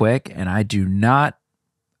really quick. And I do not,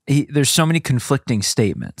 there's so many conflicting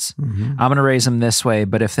statements. Mm-hmm. I'm going to raise them this way,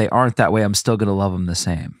 but if they aren't that way, I'm still going to love them the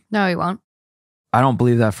same. No, you won't. I don't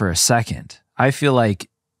believe that for a second. I feel like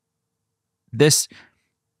this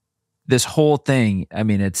whole thing, I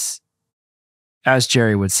mean, it's, as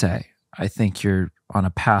Jerry would say, I think you're on a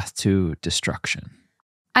path to destruction.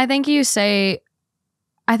 I think you use a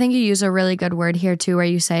really good word here too, where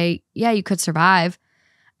you say, yeah, you could survive.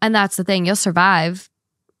 And that's the thing, you'll survive,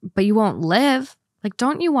 but you won't live. Like,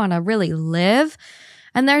 don't you want to really live?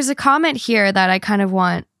 And there's a comment here that I kind of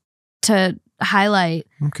want to highlight.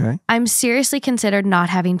 Okay. I'm seriously considered not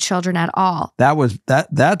having children at all.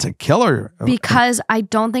 That's a killer. Because I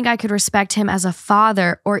don't think I could respect him as a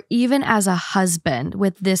father or even as a husband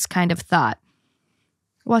with this kind of thought.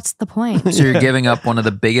 What's the point? So you're giving up one of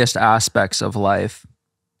the biggest aspects of life.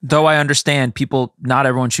 Though I understand not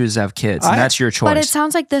everyone chooses to have kids, and that's your choice. But it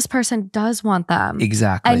sounds like this person does want them.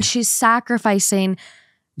 Exactly. And she's sacrificing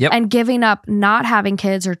and giving up not having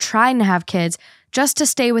kids or trying to have kids just to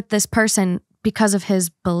stay with this person because of his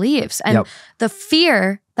beliefs. And the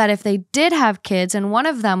fear that if they did have kids and one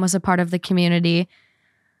of them was a part of the community,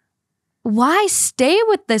 why stay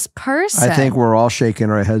with this person? I think we're all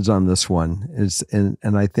shaking our heads on this one.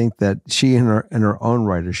 And I think that she in her own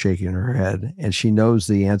right is shaking her head and she knows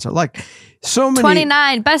the answer. Like so many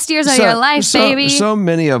 29, best years of your life, baby. So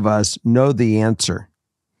many of us know the answer.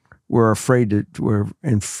 We're afraid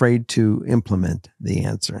to implement the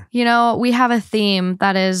answer. We have a theme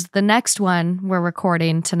that is the next one we're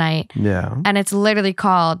recording tonight. Yeah. And it's literally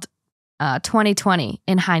called 2020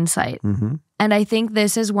 in hindsight. Mm-hmm. And I think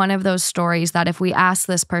this is one of those stories that if we ask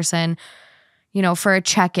this person, for a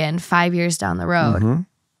check-in 5 years down the road, mm-hmm.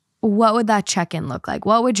 what would that check-in look like?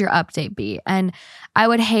 What would your update be? And I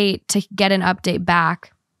would hate to get an update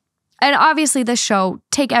back. And obviously this show,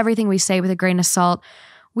 take everything we say with a grain of salt.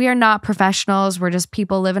 We are not professionals. We're just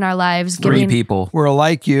people living our lives. Three people. We're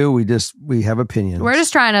like you. We have opinions. We're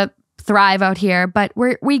just trying to thrive out here, but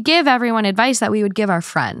we give everyone advice that we would give our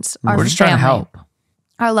friends, our We're just family, trying to help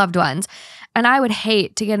our loved ones. And I would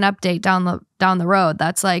hate to get an update down the road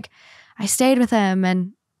that's like, I stayed with him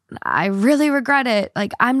and I really regret it.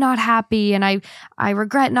 Like, I'm not happy and I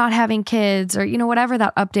regret not having kids or, whatever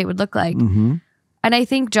that update would look like. Mm-hmm. And I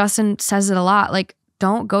think Justin says it a lot. Like,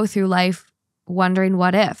 don't go through life wondering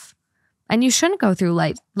what if. And you shouldn't go through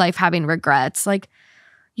life having regrets. Like,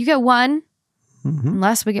 you get one, mm-hmm.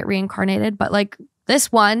 unless we get reincarnated. But like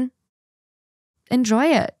this one, enjoy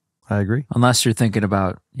it. I agree. Unless you're thinking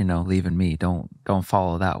about, leaving me. Don't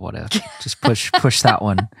follow that what if. Just push that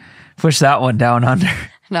one. Push that one down under.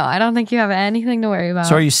 No, I don't think you have anything to worry about.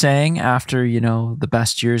 So are you saying after, the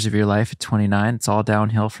best years of your life at 29, it's all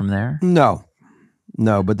downhill from there? No,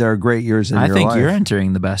 but there are great years in your life. I think you're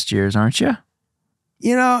entering the best years, aren't you?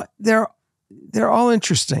 They're all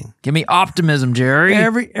interesting. Give me optimism, Jerry.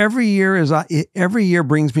 Every year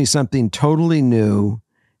brings me something totally new,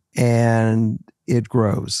 and it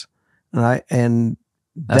grows. And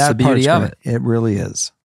that's the beauty of it. It really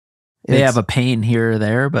is. They have a pain here or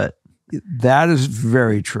there, but that is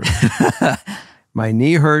very true. My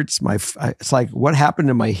knee hurts. It's like, what happened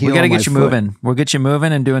to my heel? We got to get you moving. We'll get you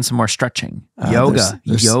moving and doing some more stretching. Yoga.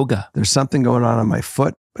 There's something going on my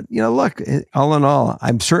foot. But, look, all in all,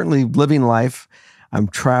 I'm certainly living life. I'm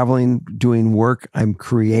traveling, doing work. I'm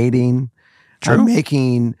creating. True. I'm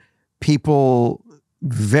making people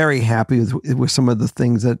very happy with some of the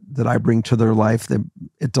things that I bring to their life. That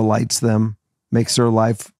it delights them, makes their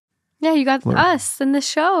life. Yeah, you got us in this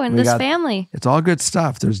show and this family. It's all good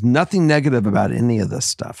stuff. There's nothing negative about any of this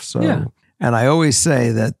stuff. So, yeah. And I always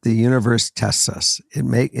say that the universe tests us.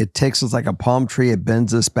 It takes us like a palm tree. It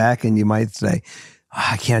bends us back, and you might say,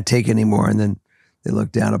 I can't take anymore. And then they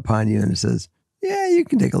look down upon you and it says, yeah, you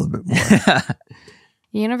can take a little bit more.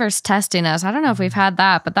 Universe testing us. I don't know if we've had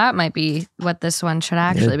that, but that might be what this one should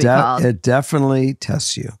actually be called. It definitely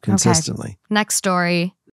tests you consistently. Okay. Next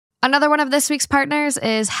story. Another one of this week's partners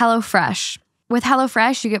is HelloFresh. With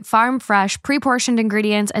HelloFresh, you get farm fresh, pre-portioned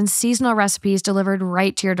ingredients and seasonal recipes delivered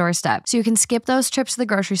right to your doorstep. So you can skip those trips to the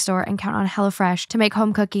grocery store and count on HelloFresh to make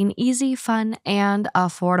home cooking easy, fun, and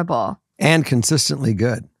affordable. And consistently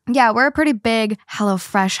good. Yeah, we're a pretty big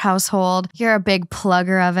HelloFresh household. You're a big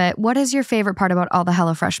plugger of it. What is your favorite part about all the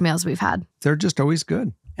HelloFresh meals we've had? They're just always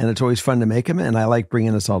good. And it's always fun to make them. And I like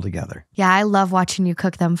bringing us all together. Yeah, I love watching you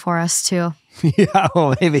cook them for us too. Yeah,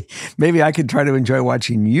 well, maybe I could try to enjoy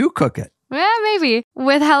watching you cook it. Yeah, maybe.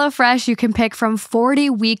 With HelloFresh, you can pick from 40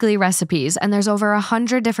 weekly recipes, and there's over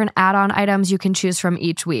 100 different add-on items you can choose from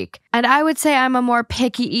each week. And I would say I'm a more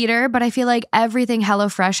picky eater, but I feel like everything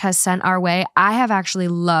HelloFresh has sent our way, I have actually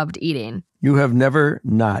loved eating. You have never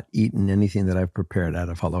not eaten anything that I've prepared out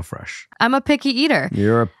of HelloFresh. I'm a picky eater.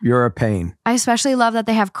 You're a pain. I especially love that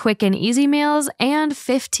they have quick and easy meals and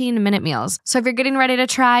 15-minute meals. So if you're getting ready to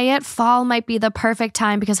try it, fall might be the perfect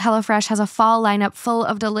time because HelloFresh has a fall lineup full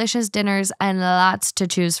of delicious dinners and lots to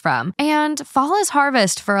choose from. And fall is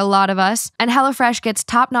harvest for a lot of us. And HelloFresh gets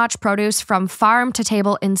top-notch produce from farm to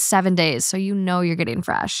table in 7 days, so you know you're getting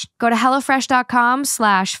fresh. Go to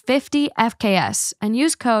HelloFresh.com/50FKS and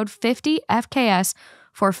use code 50FKS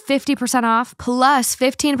for 50% off plus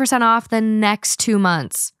 15% off the next 2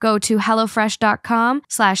 months. Go to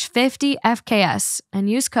HelloFresh.com/50FKS and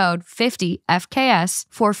use code 50FKS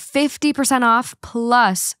for 50% off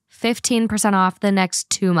plus 15% off the next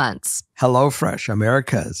 2 months. HelloFresh,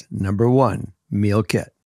 America's #1 meal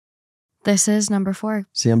kit. This is number 4.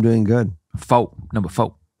 See, I'm doing good. Number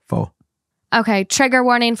 4. Okay, trigger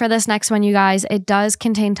warning for this next one, you guys. It does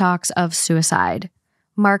contain talks of suicide.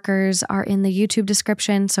 Markers are in the YouTube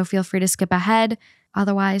description, so feel free to skip ahead.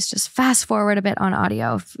 Otherwise, just fast forward a bit on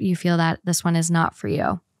audio if you feel that this one is not for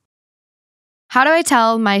you. How do I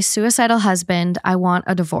tell my suicidal husband I want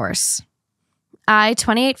a divorce? I,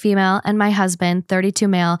 28 female, and my husband, 32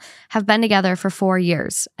 male, have been together for 4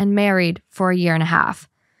 years and married for 1.5 years.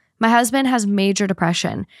 My husband has major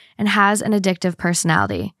depression and has an addictive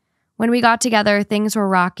personality. When we got together, things were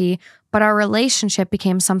rocky, but our relationship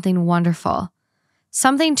became something wonderful.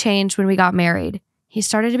 Something changed when we got married. He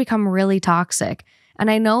started to become really toxic, and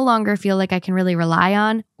I no longer feel like I can really rely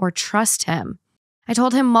on or trust him. I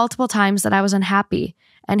told him multiple times that I was unhappy,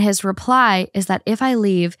 and his reply is that if I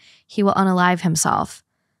leave, he will unalive himself.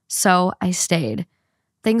 So I stayed.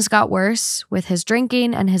 Things got worse with his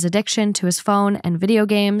drinking and his addiction to his phone and video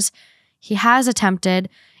games. He has attempted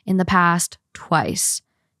in the past twice.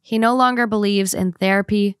 He no longer believes in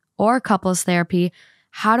therapy or couples therapy.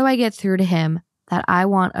 How do I get through to him that I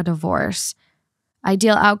want a divorce?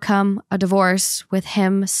 Ideal outcome, a divorce with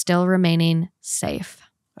him still remaining safe.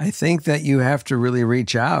 I think that you have to really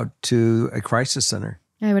reach out to a crisis center.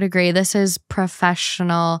 I would agree. This is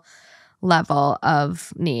professional level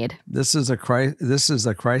of need. This is a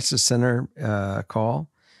crisis center call,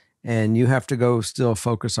 and you have to go still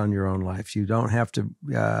focus on your own life. You don't have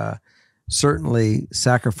to certainly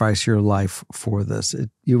sacrifice your life for this.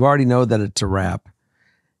 You already know that it's a wrap,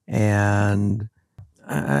 and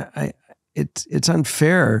it's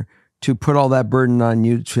unfair to put all that burden on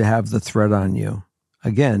you, to have the threat on you.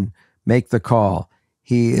 Again, make the call.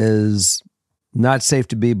 He is not safe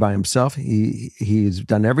to be by himself. He's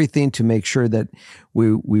done everything to make sure that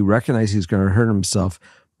we recognize he's going to hurt himself,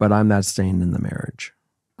 but I'm not staying in the marriage.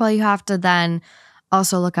 Well, you have to then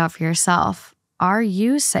also look out for yourself. Are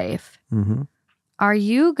you safe? Mm-hmm. Are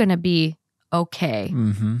you going to be okay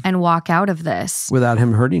and walk out of this without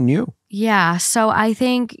him hurting you? Yeah. So I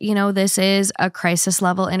think, this is a crisis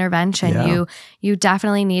level intervention. Yeah. You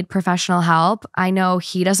definitely need professional help. I know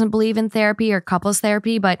he doesn't believe in therapy or couples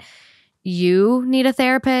therapy, but you need a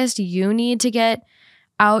therapist. You need to get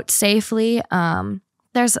out safely.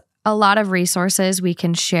 There's a lot of resources we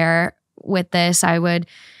can share with this. I would,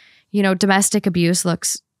 domestic abuse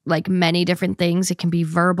looks like many different things. It can be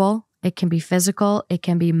verbal, it can be physical, it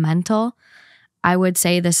can be mental. I would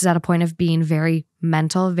say this is at a point of being very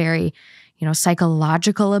mental, very,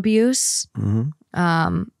 psychological abuse.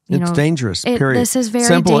 Mm-hmm. It's dangerous, period. This is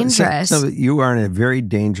very dangerous. So you are in a very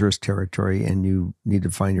dangerous territory and you need to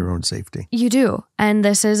find your own safety. You do. And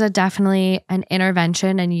this is definitely an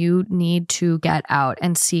intervention and you need to get out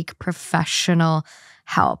and seek professional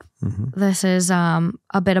help. Mm-hmm. This is a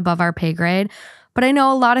bit above our pay grade. But I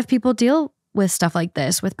know a lot of people deal with stuff like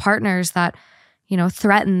this with partners that,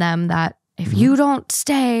 threaten them that if you don't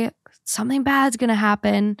stay, something bad's going to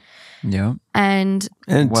happen. Yeah. And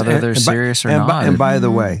whether they're serious or not. And by the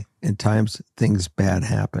way, in times things bad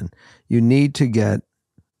happen, you need to get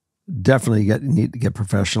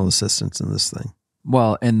professional assistance in this thing.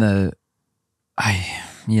 Well, and it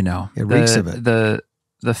reeks of it.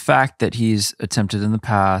 The fact that he's attempted in the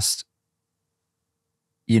past,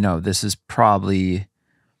 this is probably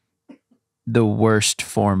the worst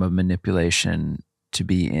form of manipulation to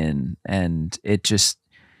be in. And it just,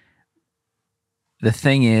 the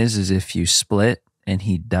thing is if you split and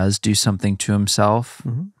he does do something to himself,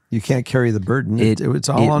 mm-hmm. You can't carry the burden. It's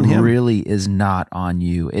all on him. It really is not on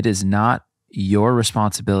you. It is not your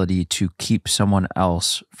responsibility to keep someone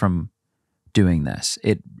else from doing this.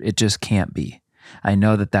 It just can't be. I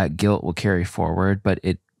know that guilt will carry forward, but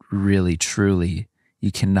it really, truly,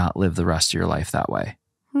 you cannot live the rest of your life that way.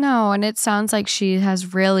 No, and it sounds like she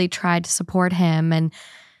has really tried to support him and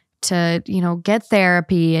to, get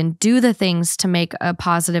therapy and do the things to make a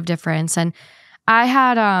positive difference. And I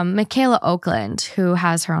had Michaela Oakland, who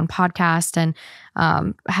has her own podcast and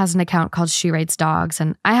has an account called She Rates Dogs.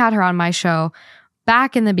 And I had her on my show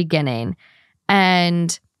back in the beginning.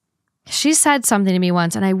 And she said something to me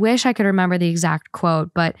once, and I wish I could remember the exact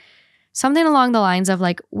quote, but something along the lines of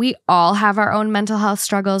like, we all have our own mental health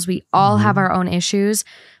struggles. We all have our own issues,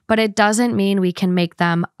 but it doesn't mean we can make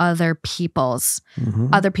them other people's. Mm-hmm.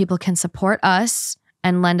 Other people can support us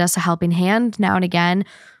and lend us a helping hand now and again,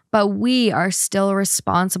 but we are still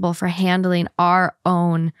responsible for handling our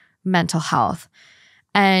own mental health.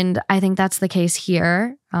 And I think that's the case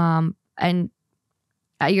here. And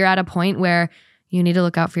you're at a point where you need to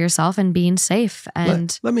look out for yourself and being safe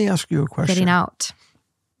and let me ask you a question. Getting out.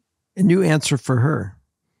 And you answer for her.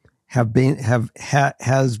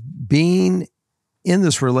 Has being in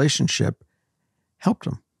this relationship helped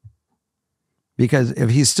him? Because if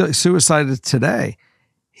he's still suicided today,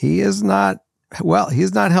 he's not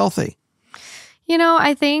healthy.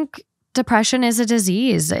 I think depression is a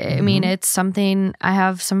disease. I mean, it's something I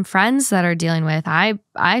have some friends that are dealing with.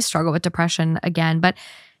 I struggle with depression again, but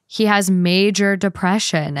he has major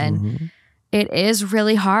depression and it is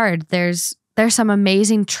really hard. There's some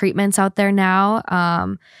amazing treatments out there now.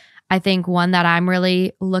 I think one that I'm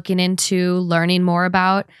really looking into learning more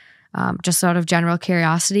about, just out of general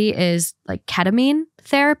curiosity, is like ketamine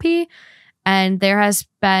therapy. And there has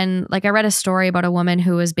been, I read a story about a woman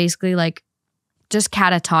who was basically just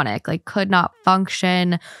catatonic, could not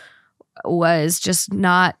function, was just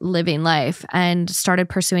not living life, and started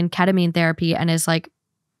pursuing ketamine therapy and is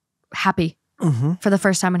happy for the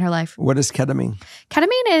first time in her life. What is ketamine?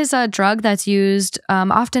 Ketamine is a drug that's used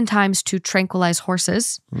oftentimes to tranquilize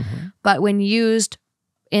horses, but when used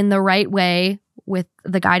in the right way with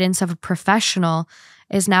the guidance of a professional,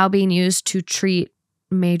 is now being used to treat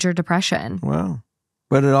major depression. Wow.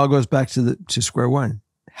 But it all goes back to square one.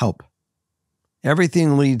 Help.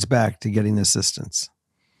 Everything leads back to getting assistance.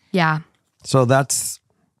 Yeah. So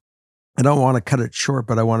I don't want to cut it short,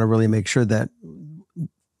 but I want to really make sure that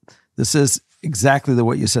this is exactly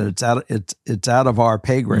what you said. It's out of our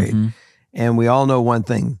pay grade. And we all know one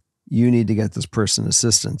thing. You need to get this person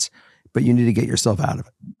assistance, but you need to get yourself out of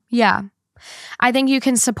it. Yeah. I think you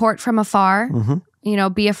can support from afar,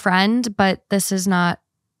 be a friend, but this is not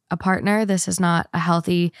a partner. This is not a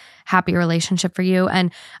healthy, happy relationship for you.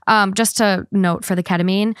 And just to note for the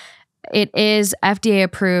ketamine, it is FDA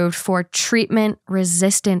approved for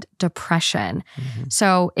treatment-resistant depression.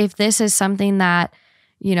 So if this is something that,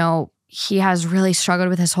 he has really struggled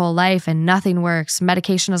with his whole life and nothing works,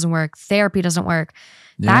 medication doesn't work, therapy doesn't work,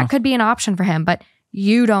 that could be an option for him. But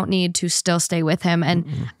you don't need to still stay with him. And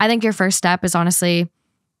I think your first step is honestly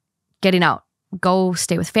getting out. Go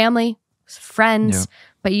stay with family, friends,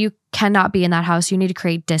 but you cannot be in that house. You need to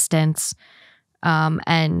create distance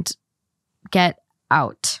and get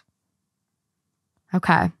out.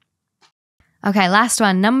 Okay, last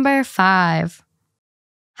one, number 5.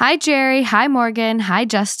 Hi, Jerry. Hi, Morgan. Hi,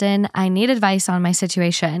 Justin. I need advice on my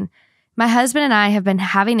situation. My husband and I have been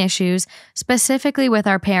having issues, specifically with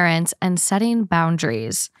our parents and setting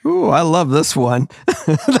boundaries. Ooh, I love this one.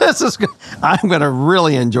 This is good. I'm going to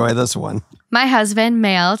really enjoy this one. My husband,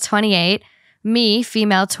 male, 28, me,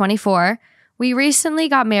 female, 24. We recently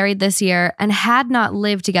got married this year and had not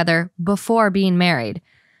lived together before being married.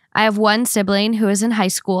 I have one sibling who is in high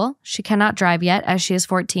school. She cannot drive yet as she is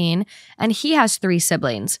 14, and he has 3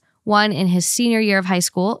 siblings. One in his senior year of high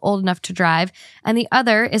school, old enough to drive, and the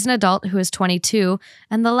other is an adult who is 22,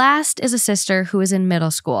 and the last is a sister who is in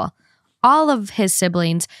middle school. All of his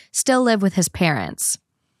siblings still live with his parents.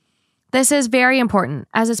 This is very important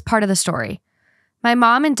as it's part of the story. My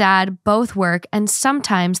mom and dad both work, and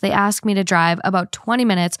sometimes they ask me to drive about 20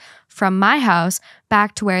 minutes from my house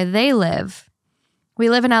back to where they live. We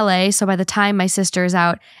live in LA, so by the time my sister is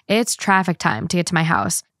out, it's traffic time to get to my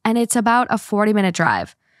house, and it's about a 40-minute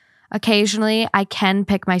drive. Occasionally, I can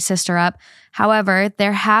pick my sister up. However,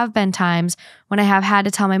 there have been times when I have had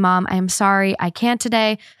to tell my mom, I am sorry, I can't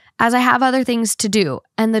today, as I have other things to do,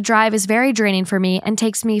 and the drive is very draining for me and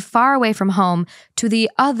takes me far away from home to the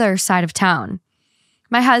other side of town.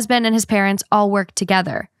 My husband and his parents all work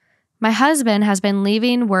together. My husband has been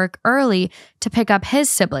leaving work early to pick up his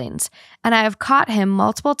siblings, and I have caught him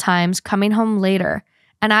multiple times coming home later.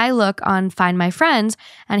 And I look on Find My Friends,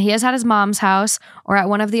 and he is at his mom's house or at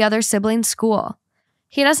one of the other siblings' school.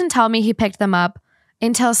 He doesn't tell me he picked them up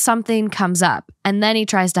until something comes up, and then he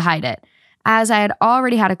tries to hide it, as I had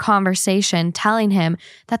already had a conversation telling him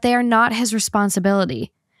that they are not his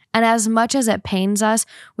responsibility. And as much as it pains us,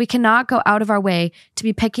 we cannot go out of our way to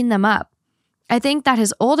be picking them up. I think that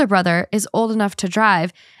his older brother is old enough to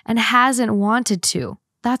drive and hasn't wanted to.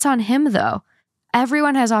 That's on him, though.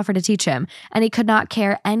 Everyone has offered to teach him, and he could not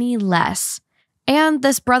care any less. And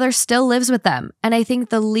this brother still lives with them, and I think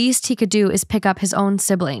the least he could do is pick up his own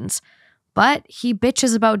siblings. But he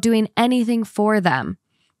bitches about doing anything for them.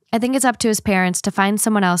 I think it's up to his parents to find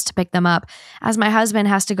someone else to pick them up, as my husband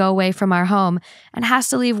has to go away from our home and has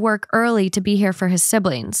to leave work early to be here for his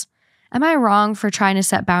siblings. Am I wrong for trying to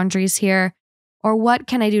set boundaries here? Or what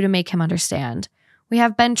can I do to make him understand? We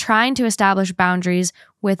have been trying to establish boundaries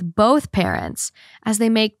with both parents as they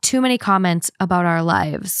make too many comments about our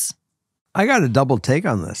lives. I got a double take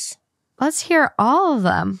on this. Let's hear all of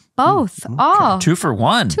them. Both. Okay. All. 2 for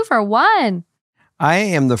 1. 2 for 1. I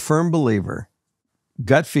am the firm believer,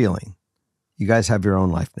 gut feeling, you guys have your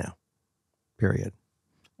own life now, period.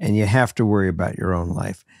 And you have to worry about your own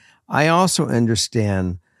life. I also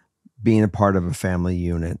understand being a part of a family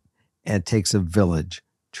unit, and it takes a village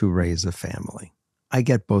to raise a family. I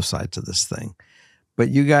get both sides of this thing. But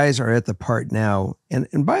you guys are at the part now.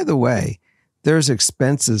 And by the way, there's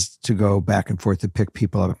expenses to go back and forth to pick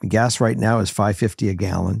people up. Gas right now is $5.50 a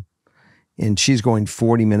gallon. And she's going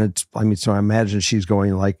 40 minutes. So I imagine she's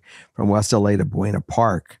going like from West LA to Buena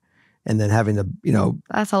Park and then having to,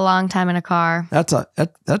 That's a long time in a car. that's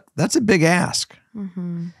a big ask.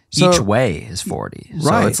 Mm-hmm. So, Each way is 40.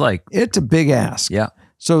 Right. So it's a big ask. Yeah.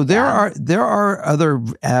 So there are other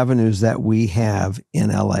avenues that we have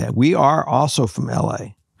in LA. We are also from LA.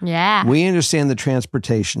 Yeah. We understand the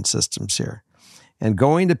transportation systems here. And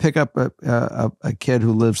going to pick up a kid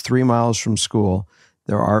who lives 3 miles from school,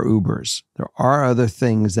 there are Ubers. There are other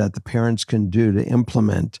things that the parents can do to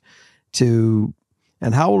implement to.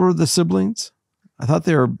 And how old are the siblings? I thought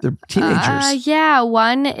they're teenagers. Yeah.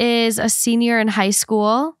 One is a senior in high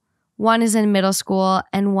school. One is in middle school,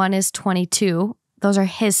 and one is 22. Those are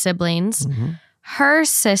his siblings. Mm-hmm. Her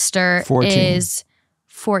sister 14. is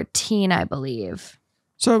 14, I believe.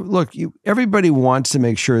 So look, everybody wants to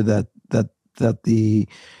make sure that the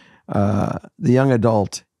young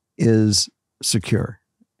adult is secure,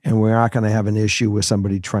 and we're not going to have an issue with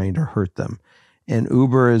somebody trying to hurt them. And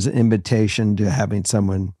Uber is an invitation to having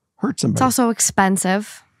someone hurt somebody. It's also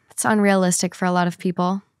expensive. It's unrealistic for a lot of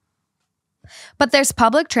people. But there's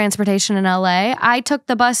public transportation in LA. I took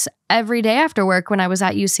the bus every day after work when I was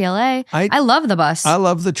at UCLA. I love the bus. I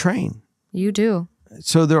love the train. You do.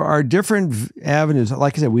 So there are different avenues.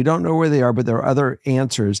 Like I said, we don't know where they are, but there are other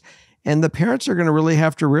answers. And the parents are going to really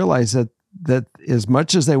have to realize that as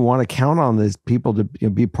much as they want to count on these people to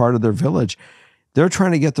be part of their village, they're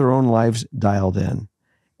trying to get their own lives dialed in.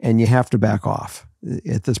 And you have to back off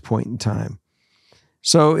at this point in time.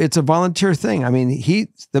 So it's a volunteer thing. I mean,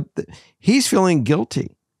 he's feeling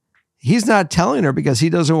guilty. He's not telling her because he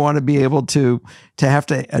doesn't want to be able to have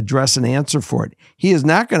to address an answer for it. He is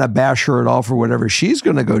not going to bash her at all for whatever she's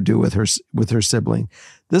going to go do with her sibling.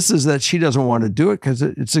 This is that she doesn't want to do it because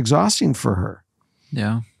it's exhausting for her.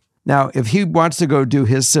 Yeah. Now, if he wants to go do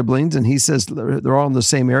his siblings and he says they're all in the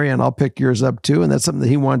same area and I'll pick yours up too, and that's something that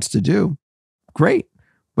he wants to do, great.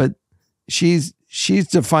 But she's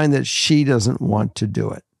defined that she doesn't want to do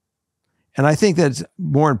it. And I think that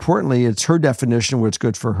more importantly, it's her definition of what's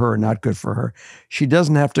good for her and not good for her. She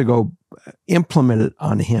doesn't have to go implement it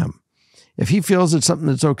on him. If he feels it's something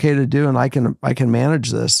that's okay to do and I can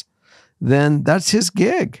manage this, then that's his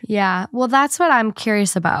gig. Yeah. Well, that's what I'm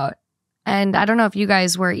curious about. And I don't know if you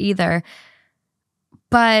guys were either.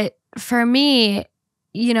 But for me,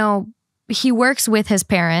 he works with his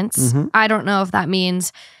parents. Mm-hmm. I don't know if that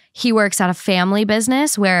means he works at a family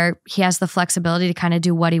business where he has the flexibility to kind of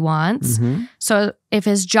do what he wants. Mm-hmm. So if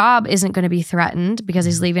his job isn't going to be threatened because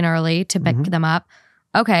he's leaving early to pick them up,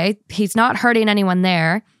 okay, he's not hurting anyone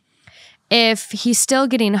there. If he's still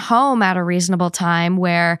getting home at a reasonable time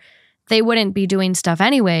where they wouldn't be doing stuff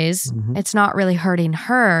anyways, it's not really hurting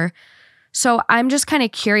her. So I'm just kind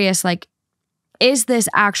of curious, like, is this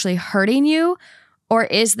actually hurting you? Or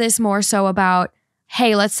is this more so about,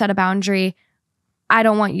 hey, let's set a boundary. I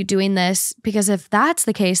don't want you doing this. Because if that's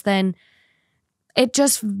the case, then it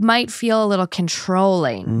just might feel a little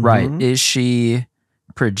controlling. Right. Is she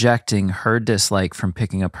projecting her dislike from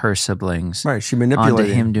picking up her siblings she manipulated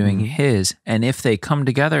onto him doing his? And if they come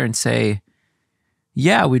together and say,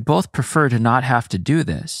 yeah, we'd both prefer to not have to do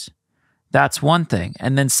this, that's one thing.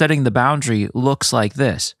 And then setting the boundary looks like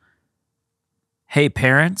this. Hey,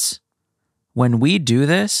 parents, when we do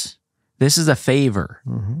this, this is a favor.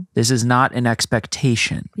 This is not an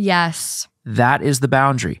expectation. Yes. That is the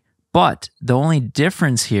boundary. But the only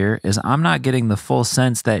difference here is I'm not getting the full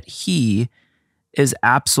sense that he is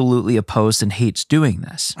absolutely opposed and hates doing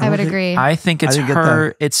this. I would agree. I think it's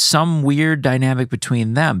her, it's some weird dynamic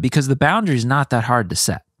between them because the boundary is not that hard to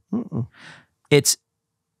set. It's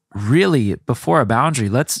really, before a boundary,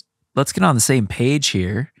 let's get on the same page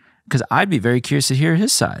here because I'd be very curious to hear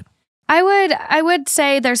his side. I would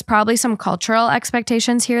say there's probably some cultural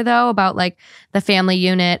expectations here, though, about like the family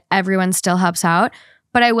unit. Everyone still helps out.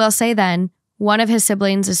 But I will say then, one of his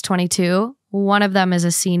siblings is 22. One of them is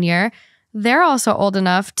a senior. They're also old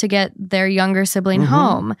enough to get their younger sibling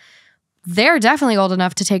home. They're definitely old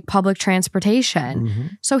enough to take public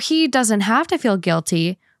transportation. So he doesn't have to feel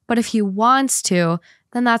guilty. But if he wants to,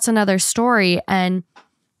 then that's another story. And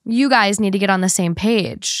you guys need to get on the same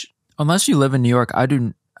page. Unless you live in New York, I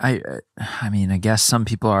mean, I guess some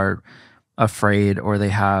people are afraid or they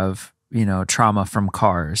have, trauma from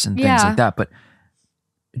cars and things like that. But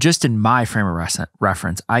just in my frame of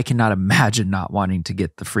reference, I cannot imagine not wanting to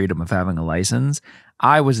get the freedom of having a license.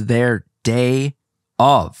 I was there day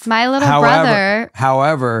of. My little brother.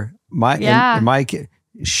 However,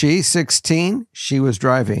 she's 16, she was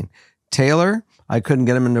driving. Taylor, I couldn't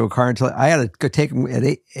get him into a car until I had to go take him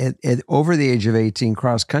at over the age of 18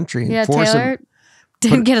 cross country. And force Taylor him.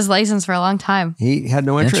 Didn't get his license for a long time. He had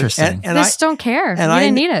no interest. Interesting. And just don't care. And he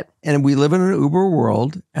didn't need it. And we live in an Uber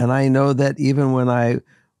world. And I know that even when I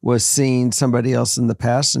was seeing somebody else in the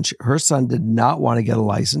past, and her son did not want to get a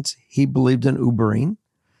license. He believed in Ubering.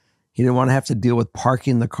 He didn't want to have to deal with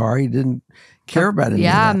parking the car. He didn't care about it.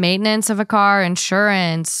 Yeah, maintenance of a car,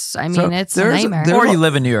 insurance. I mean, it's a nightmare. Or you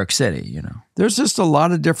live in New York City, There's just a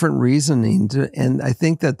lot of different reasoning. And I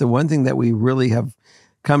think that the one thing that we really have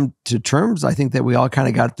come to terms, I think that we all kind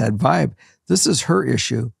of got that vibe. This is her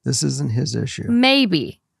issue. This isn't his issue.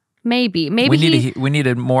 Maybe we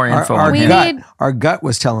needed more info on him. Our gut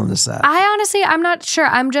was telling us that. I'm not sure.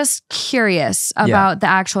 I'm just curious about the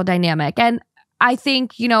actual dynamic. And I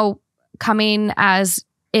think, coming as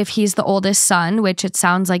if he's the oldest son, which it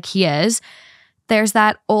sounds like he is, there's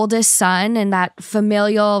that oldest son and that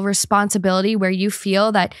familial responsibility where you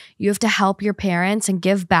feel that you have to help your parents and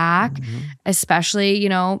give back, especially,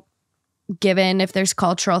 given if there's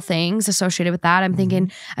cultural things associated with that. I'm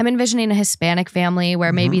thinking, I'm envisioning a Hispanic family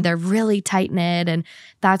where maybe they're really tight-knit and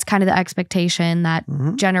that's kind of the expectation that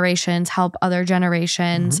generations help other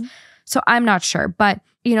generations. So I'm not sure. But,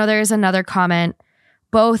 there's another comment.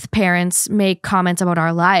 Both parents make comments about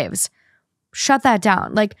our lives. Shut that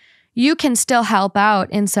down. Like, you can still help out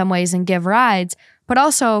in some ways and give rides, but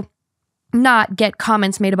also not get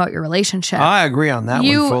comments made about your relationship. I agree on that one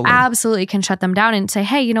fully. You absolutely can shut them down and say,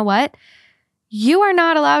 hey, you know what? You are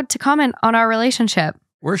not allowed to comment on our relationship.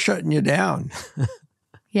 We're shutting you down.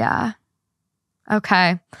 Yeah.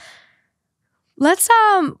 Okay. Let's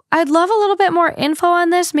I'd love a little bit more info on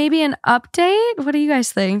this, maybe an update. What do you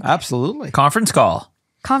guys think? Absolutely. Conference call.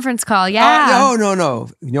 Conference call, yeah. No.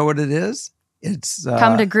 You know what it is? It's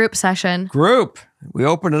Come to group session. Group. We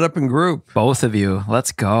open it up in group. Both of you.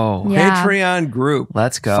 Let's go. Yeah. Patreon group.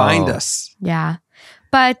 Let's go. Find us. Yeah.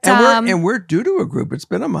 But And we're due to a group. It's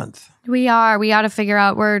been a month. we are. We got to figure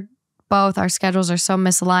out our schedules are so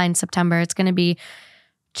misaligned September. It's going to be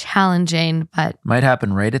challenging, but Might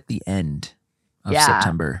happen right at the end of Yeah.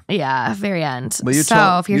 September. yeah, very end. Well, you so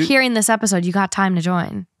tell- if you're you- hearing this episode, you got time to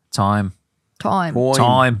join. Time. Time.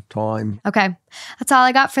 Time. Okay. That's all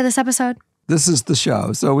I got for this episode. This is the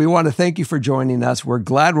show. So we want to thank you for joining us. We're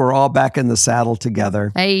glad we're all back in the saddle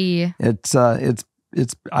together. Hey. It's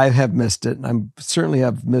I have missed it. I certainly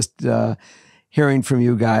have missed hearing from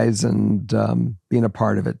you guys and being a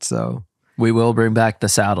part of it. So We will bring back the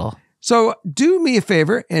saddle. So do me a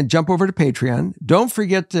favor and jump over to Patreon. Don't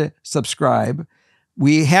forget to subscribe.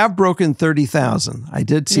 We have broken 30,000. I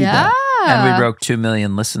did see that. And we broke 2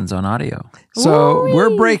 million listens on audio. So Ooh-wee.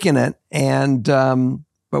 we're breaking it. And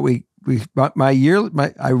but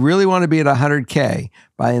I really want to be at 100K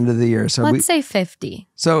by end of the year. So Let's say 50.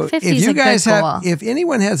 So 50 if is you a good guys have, goal. if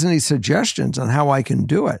anyone has any suggestions on how I can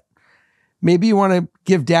do it, maybe you want to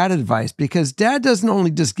give Dad advice, because Dad doesn't only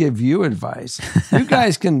just give you advice. You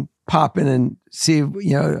guys can pop in and see,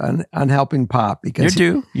 on Helping Pop, because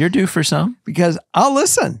You're due for some. because I'll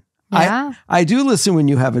listen. Yeah. I do listen when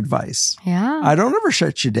you have advice. Yeah. I don't ever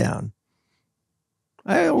shut you down.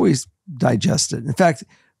 I always digest it. In fact,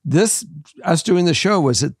 us doing the show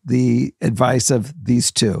was at the advice of these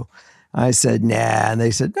two. I said, nah. And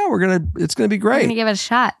they said, no, it's going to be We're great. going to give it a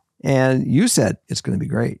shot. And you said it's going to be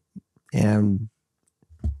great. And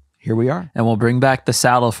here we are. And we'll bring back the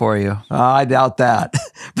saddle for you. I doubt that.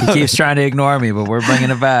 He keeps trying to ignore me, but we're bringing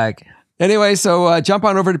it back. Anyway, so jump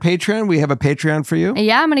on over to Patreon. We have a Patreon for you.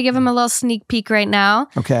 Yeah, I'm going to give him a little sneak peek right now.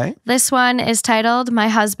 Okay. This one is titled, My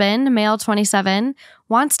Husband, Male 27,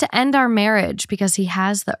 Wants to End Our Marriage Because He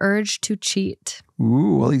Has the Urge to Cheat.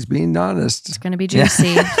 Ooh, well, he's being It's honest. going to be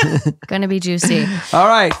juicy. Going to be juicy. All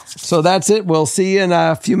right. So that's it. We'll see you in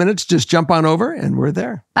a few minutes. Just jump on over and we're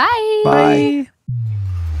there. Bye. Bye.